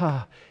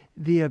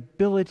the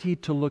ability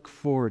to look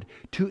forward,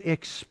 to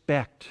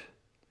expect,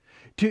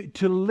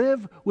 to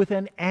live with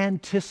an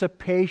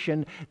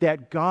anticipation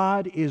that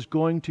God is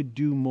going to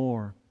do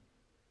more.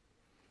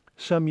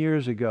 Some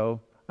years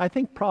ago, I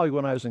think probably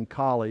when I was in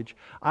college,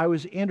 I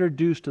was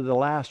introduced to the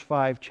last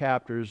 5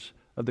 chapters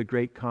of the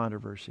Great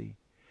Controversy.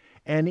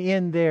 And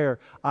in there,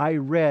 I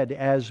read,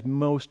 as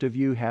most of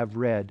you have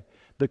read,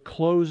 the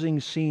closing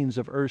scenes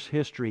of Earth's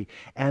history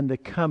and the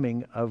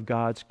coming of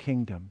God's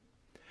kingdom.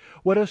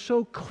 What is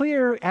so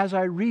clear as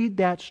I read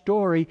that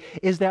story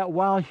is that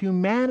while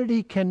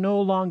humanity can no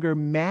longer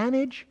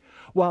manage,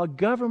 while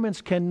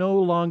governments can no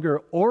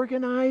longer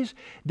organize,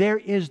 there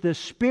is the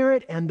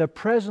Spirit and the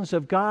presence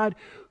of God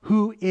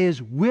who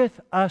is with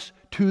us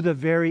to the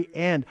very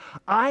end.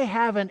 I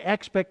have an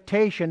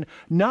expectation,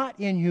 not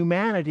in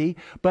humanity,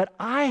 but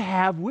I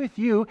have with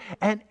you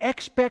an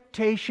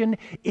expectation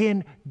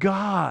in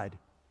God.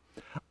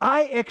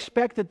 I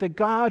expect that the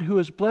God who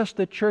has blessed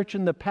the church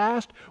in the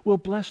past will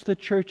bless the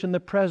church in the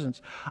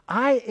present.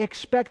 I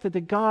expect that the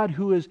God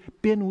who has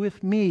been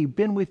with me,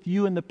 been with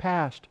you in the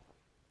past,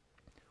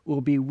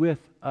 will be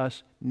with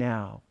us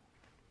now.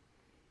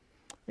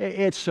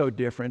 It's so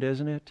different,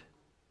 isn't it?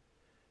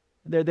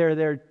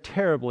 They're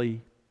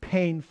terribly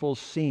painful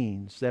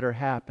scenes that are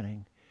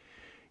happening.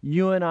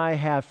 You and I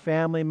have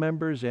family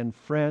members and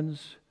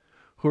friends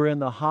who are in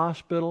the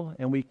hospital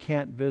and we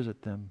can't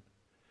visit them.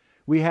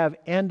 We have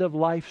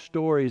end-of-life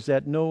stories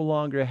that no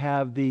longer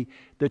have the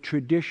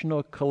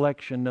traditional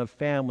collection of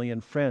family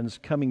and friends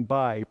coming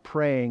by,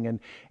 praying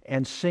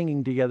and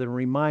singing together and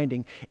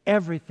reminding.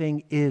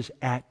 Everything is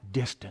at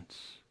distance.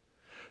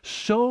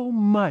 So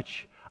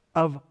much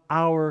of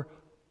our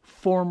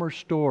former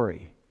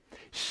story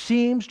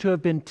seems to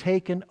have been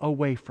taken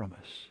away from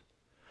us.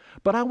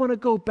 But I want to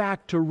go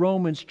back to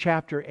Romans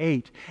chapter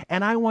 8,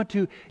 and I want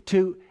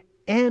to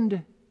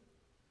end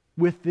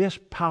with this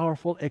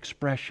powerful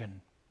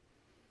expression.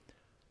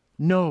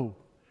 No,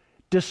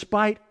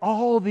 despite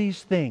all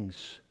these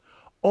things,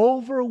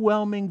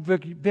 overwhelming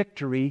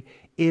victory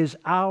is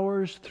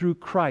ours through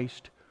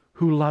Christ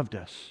who loved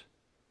us.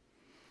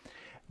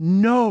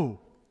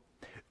 No,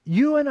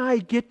 you and I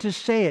get to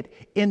say it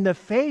in the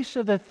face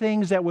of the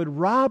things that would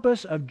rob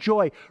us of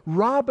joy,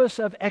 rob us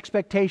of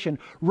expectation,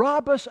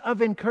 rob us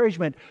of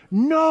encouragement.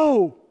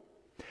 No,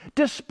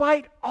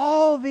 despite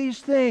all these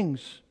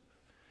things.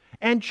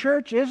 And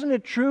church, isn't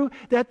it true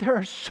that there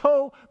are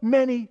so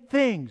many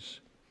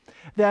things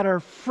that are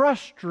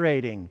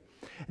frustrating,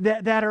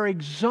 that are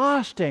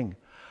exhausting?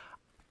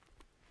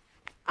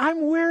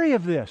 I'm weary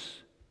of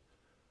this.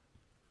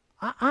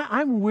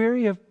 I'm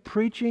weary of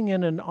preaching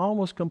in an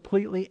almost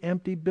completely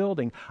empty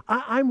building.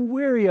 I'm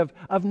weary of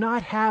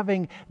not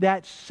having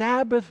that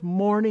Sabbath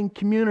morning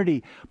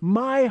community.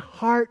 My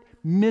heart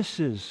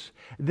misses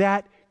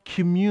that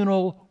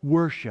communal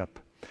worship,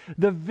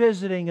 the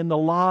visiting in the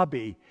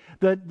lobby,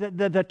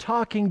 the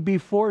talking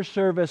before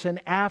service and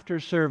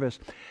after service.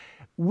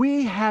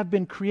 We have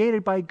been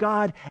created by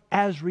God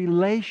as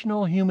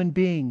relational human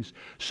beings.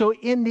 So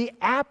in the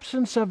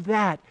absence of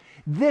that,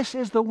 this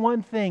is the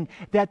one thing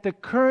that the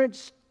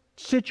current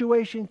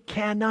situation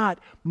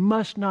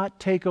must not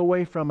take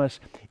away from us.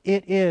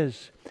 It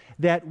is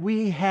that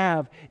we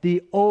have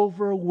the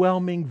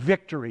overwhelming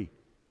victory.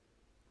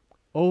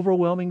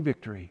 Overwhelming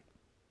victory.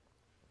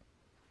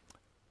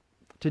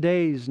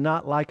 Today's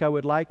not like I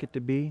would like it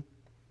to be.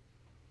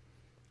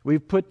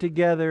 We've put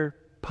together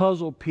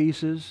puzzle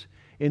pieces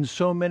in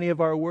so many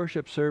of our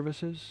worship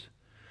services.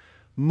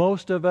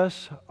 Most of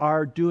us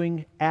are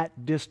doing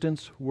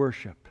at-distance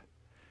worship,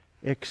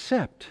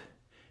 except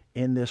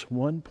in this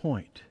one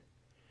point.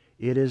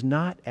 It is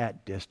not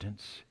at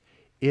distance.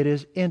 It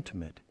is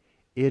intimate.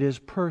 It is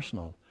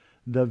personal.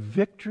 The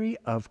victory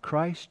of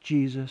Christ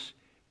Jesus,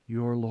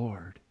 your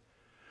Lord,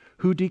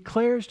 who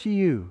declares to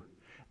you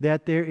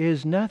that there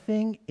is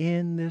nothing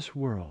in this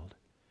world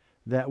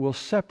that will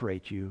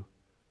separate you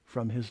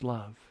from His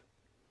love.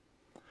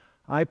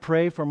 I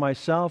pray for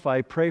myself,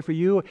 I pray for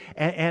you,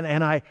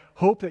 and I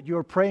hope that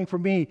you're praying for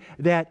me,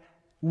 that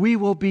we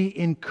will be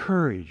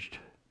encouraged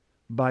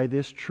by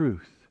this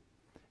truth,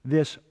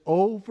 this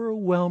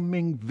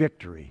overwhelming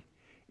victory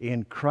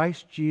in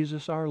Christ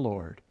Jesus our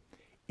Lord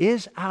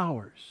is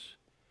ours.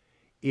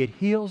 It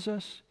heals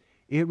us,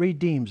 it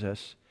redeems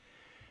us,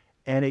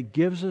 and it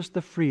gives us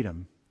the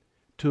freedom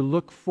to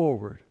look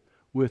forward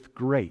with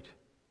great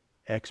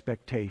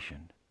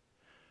expectation.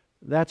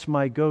 That's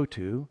my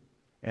go-to,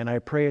 and I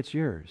pray it's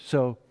yours.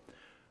 So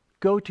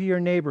go to your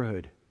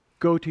neighborhood,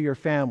 go to your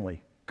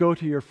family, go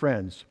to your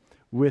friends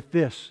with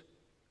this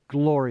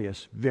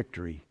glorious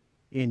victory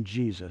in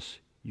Jesus,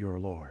 your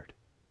Lord.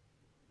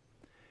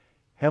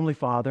 Heavenly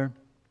Father,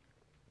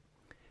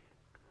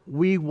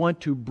 we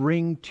want to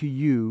bring to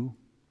you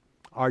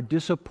our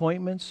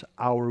disappointments,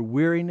 our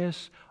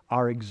weariness,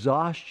 our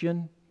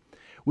exhaustion.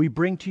 We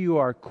bring to you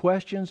our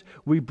questions.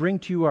 We bring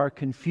to you our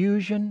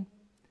confusion.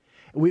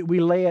 We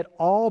lay it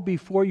all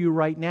before you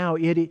right now.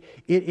 It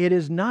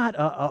is not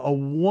a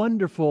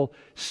wonderful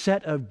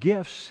set of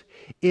gifts.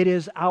 It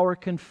is our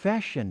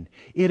confession.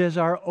 It is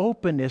our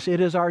openness. It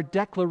is our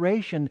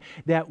declaration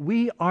that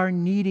we are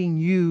needing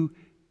you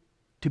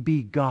to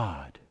be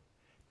God,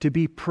 to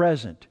be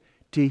present,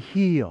 to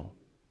heal.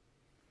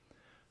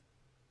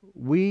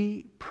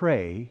 We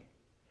pray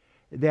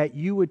that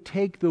you would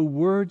take the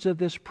words of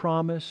this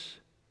promise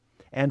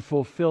and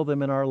fulfill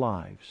them in our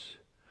lives.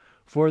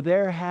 For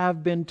there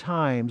have been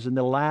times in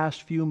the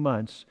last few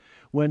months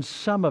when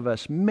some of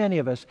us, many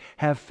of us,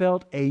 have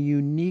felt a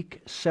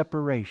unique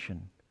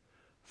separation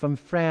from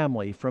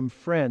family, from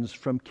friends,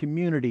 from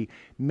community.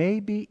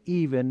 Maybe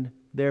even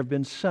there have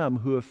been some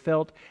who have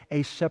felt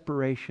a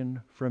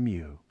separation from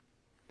you.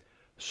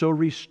 So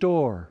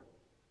restore,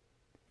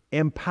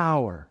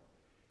 empower,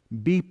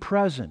 be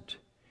present,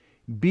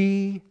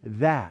 be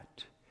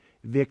that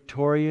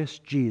victorious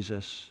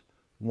Jesus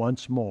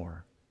once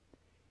more.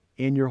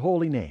 In your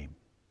holy name,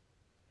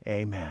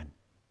 amen.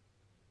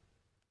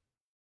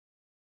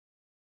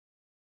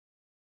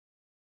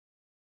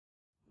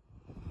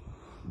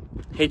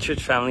 Hey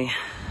church family,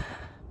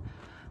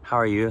 how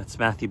are you? It's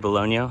Matthew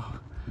Bologna,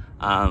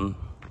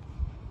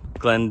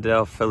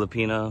 Glendale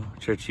Filipino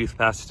church youth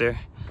pastor.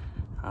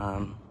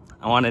 I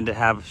wanted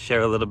to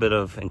share a little bit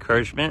of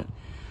encouragement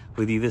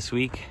with you this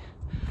week.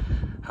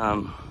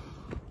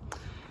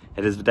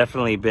 It has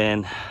definitely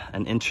been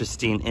an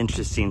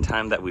interesting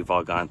time that we've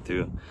all gone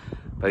through.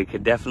 But I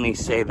could definitely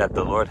say that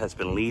the Lord has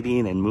been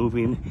leading and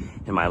moving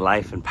in my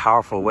life in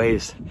powerful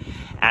ways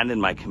and in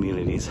my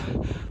community's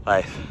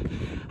life.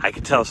 I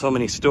could tell so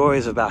many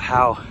stories about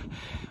how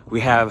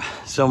we have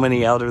so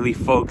many elderly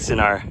folks in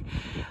our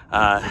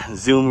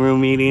Zoom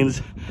room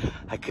meetings.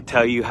 I could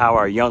tell you how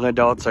our young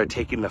adults are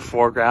taking the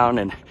foreground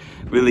and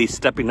really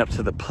stepping up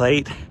to the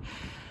plate.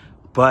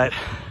 But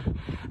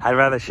I'd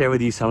rather share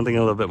with you something a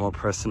little bit more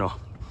personal.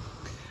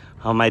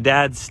 My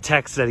dad's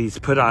text that he's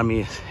put on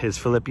me is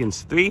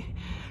Philippians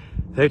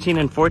 3:13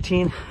 and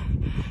 14.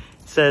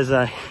 It says,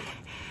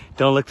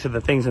 don't look to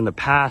the things in the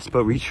past,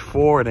 but reach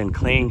forward and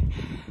cling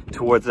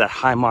towards that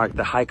high mark,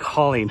 the high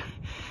calling,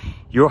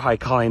 your high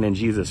calling in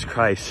Jesus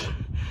Christ.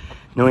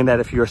 Knowing that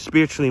if you're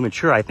spiritually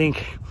mature, I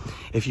think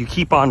if you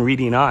keep on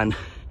reading on,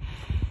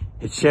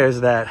 it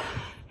shares that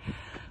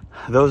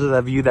those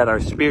of you that are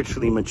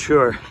spiritually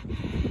mature,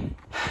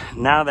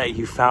 now that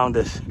you found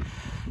this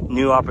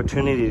new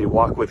opportunity to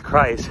walk with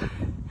Christ,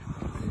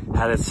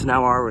 that it's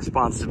now our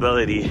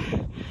responsibility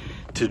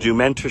to do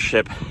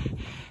mentorship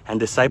and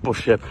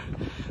discipleship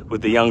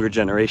with the younger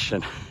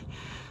generation.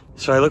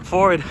 So I look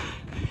forward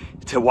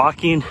to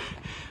walking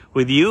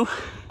with you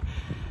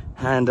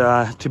and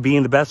to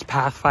being the best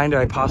pathfinder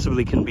I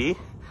possibly can be,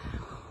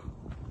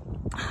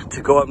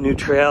 to go up new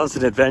trails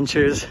and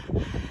adventures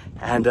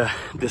and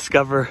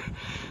discover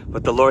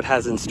what the Lord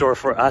has in store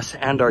for us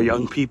and our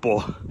young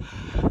people.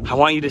 I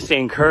want you to stay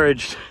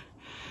encouraged,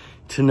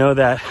 to know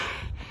that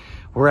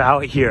we're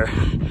out here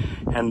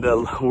and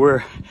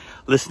we're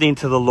listening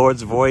to the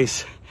Lord's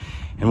voice,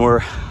 and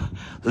we're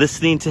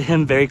listening to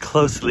him very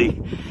closely,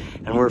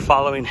 and we're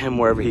following him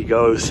wherever he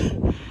goes.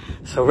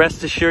 So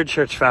rest assured,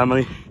 church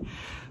family,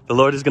 the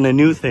Lord is going to do a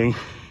new thing.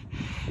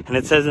 And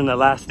it says in the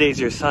last days,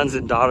 your sons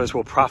and daughters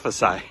will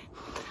prophesy.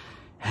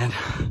 And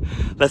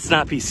let's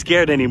not be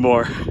scared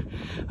anymore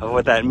of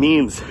what that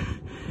means.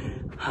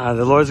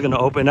 The Lord's going to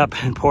open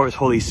up and pour his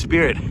Holy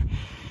Spirit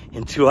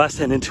into us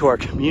and into our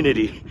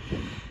community.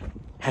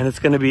 And it's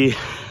going to be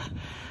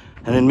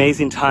an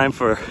amazing time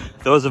for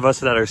those of us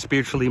that are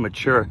spiritually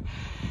mature,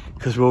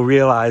 because we'll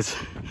realize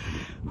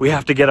we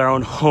have to get our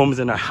own homes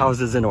and our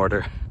houses in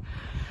order.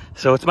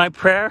 So it's my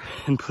prayer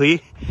and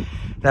plea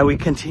that we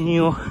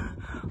continue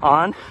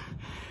on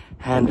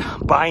and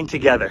bind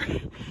together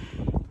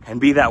and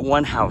be that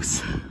one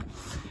house.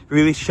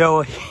 Really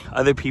show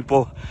other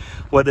people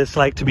what it's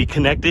like to be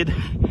connected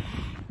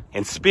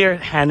in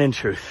spirit and in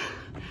truth.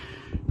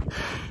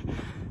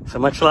 So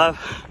much love,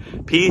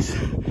 peace,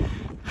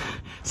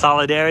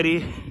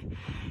 solidarity,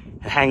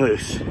 and hang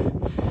loose.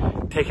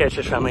 Take care,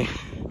 church family.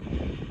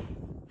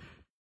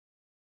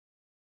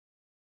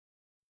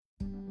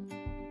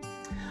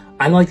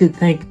 I'd like to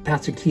thank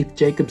Pastor Keith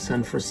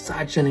Jacobson for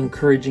such an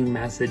encouraging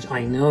message.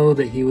 I know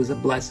that he was a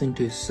blessing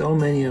to so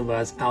many of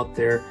us out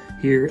there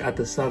here at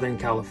the Southern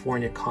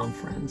California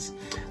Conference.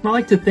 And I'd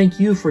like to thank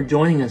you for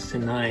joining us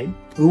tonight.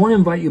 We want to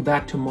invite you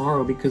back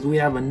tomorrow because we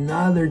have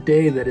another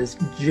day that is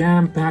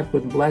jam-packed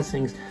with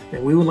blessings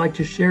that we would like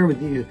to share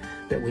with you,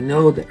 that we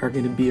know that are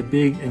going to be a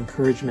big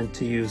encouragement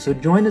to you. So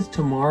join us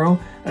tomorrow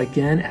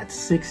again at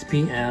 6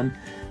 p.m.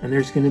 and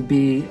there's going to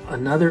be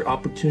another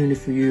opportunity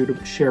for you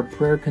to share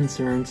prayer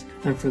concerns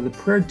and for the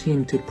prayer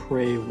team to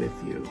pray with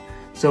you.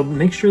 So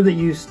make sure that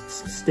you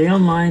stay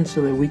online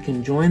so that we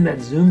can join that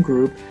Zoom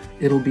group.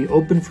 It'll be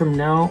open from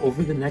now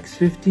over the next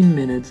 15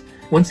 minutes.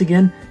 Once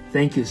again,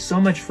 thank you so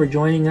much for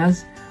joining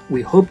us.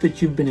 We hope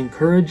that you've been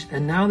encouraged,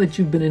 and now that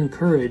you've been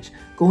encouraged,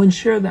 go and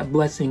share that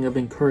blessing of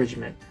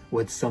encouragement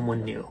with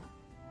someone new.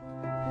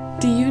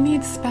 Do you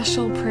need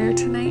special prayer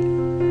tonight?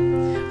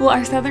 Well,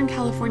 our Southern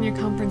California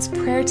Conference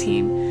prayer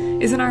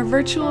team is in our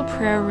virtual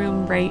prayer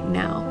room right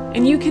now,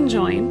 and you can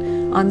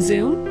join on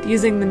Zoom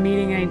using the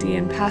meeting ID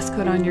and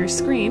passcode on your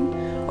screen,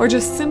 or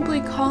just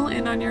simply call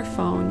in on your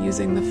phone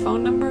using the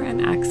phone number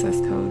and access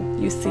code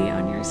you see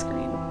on your screen.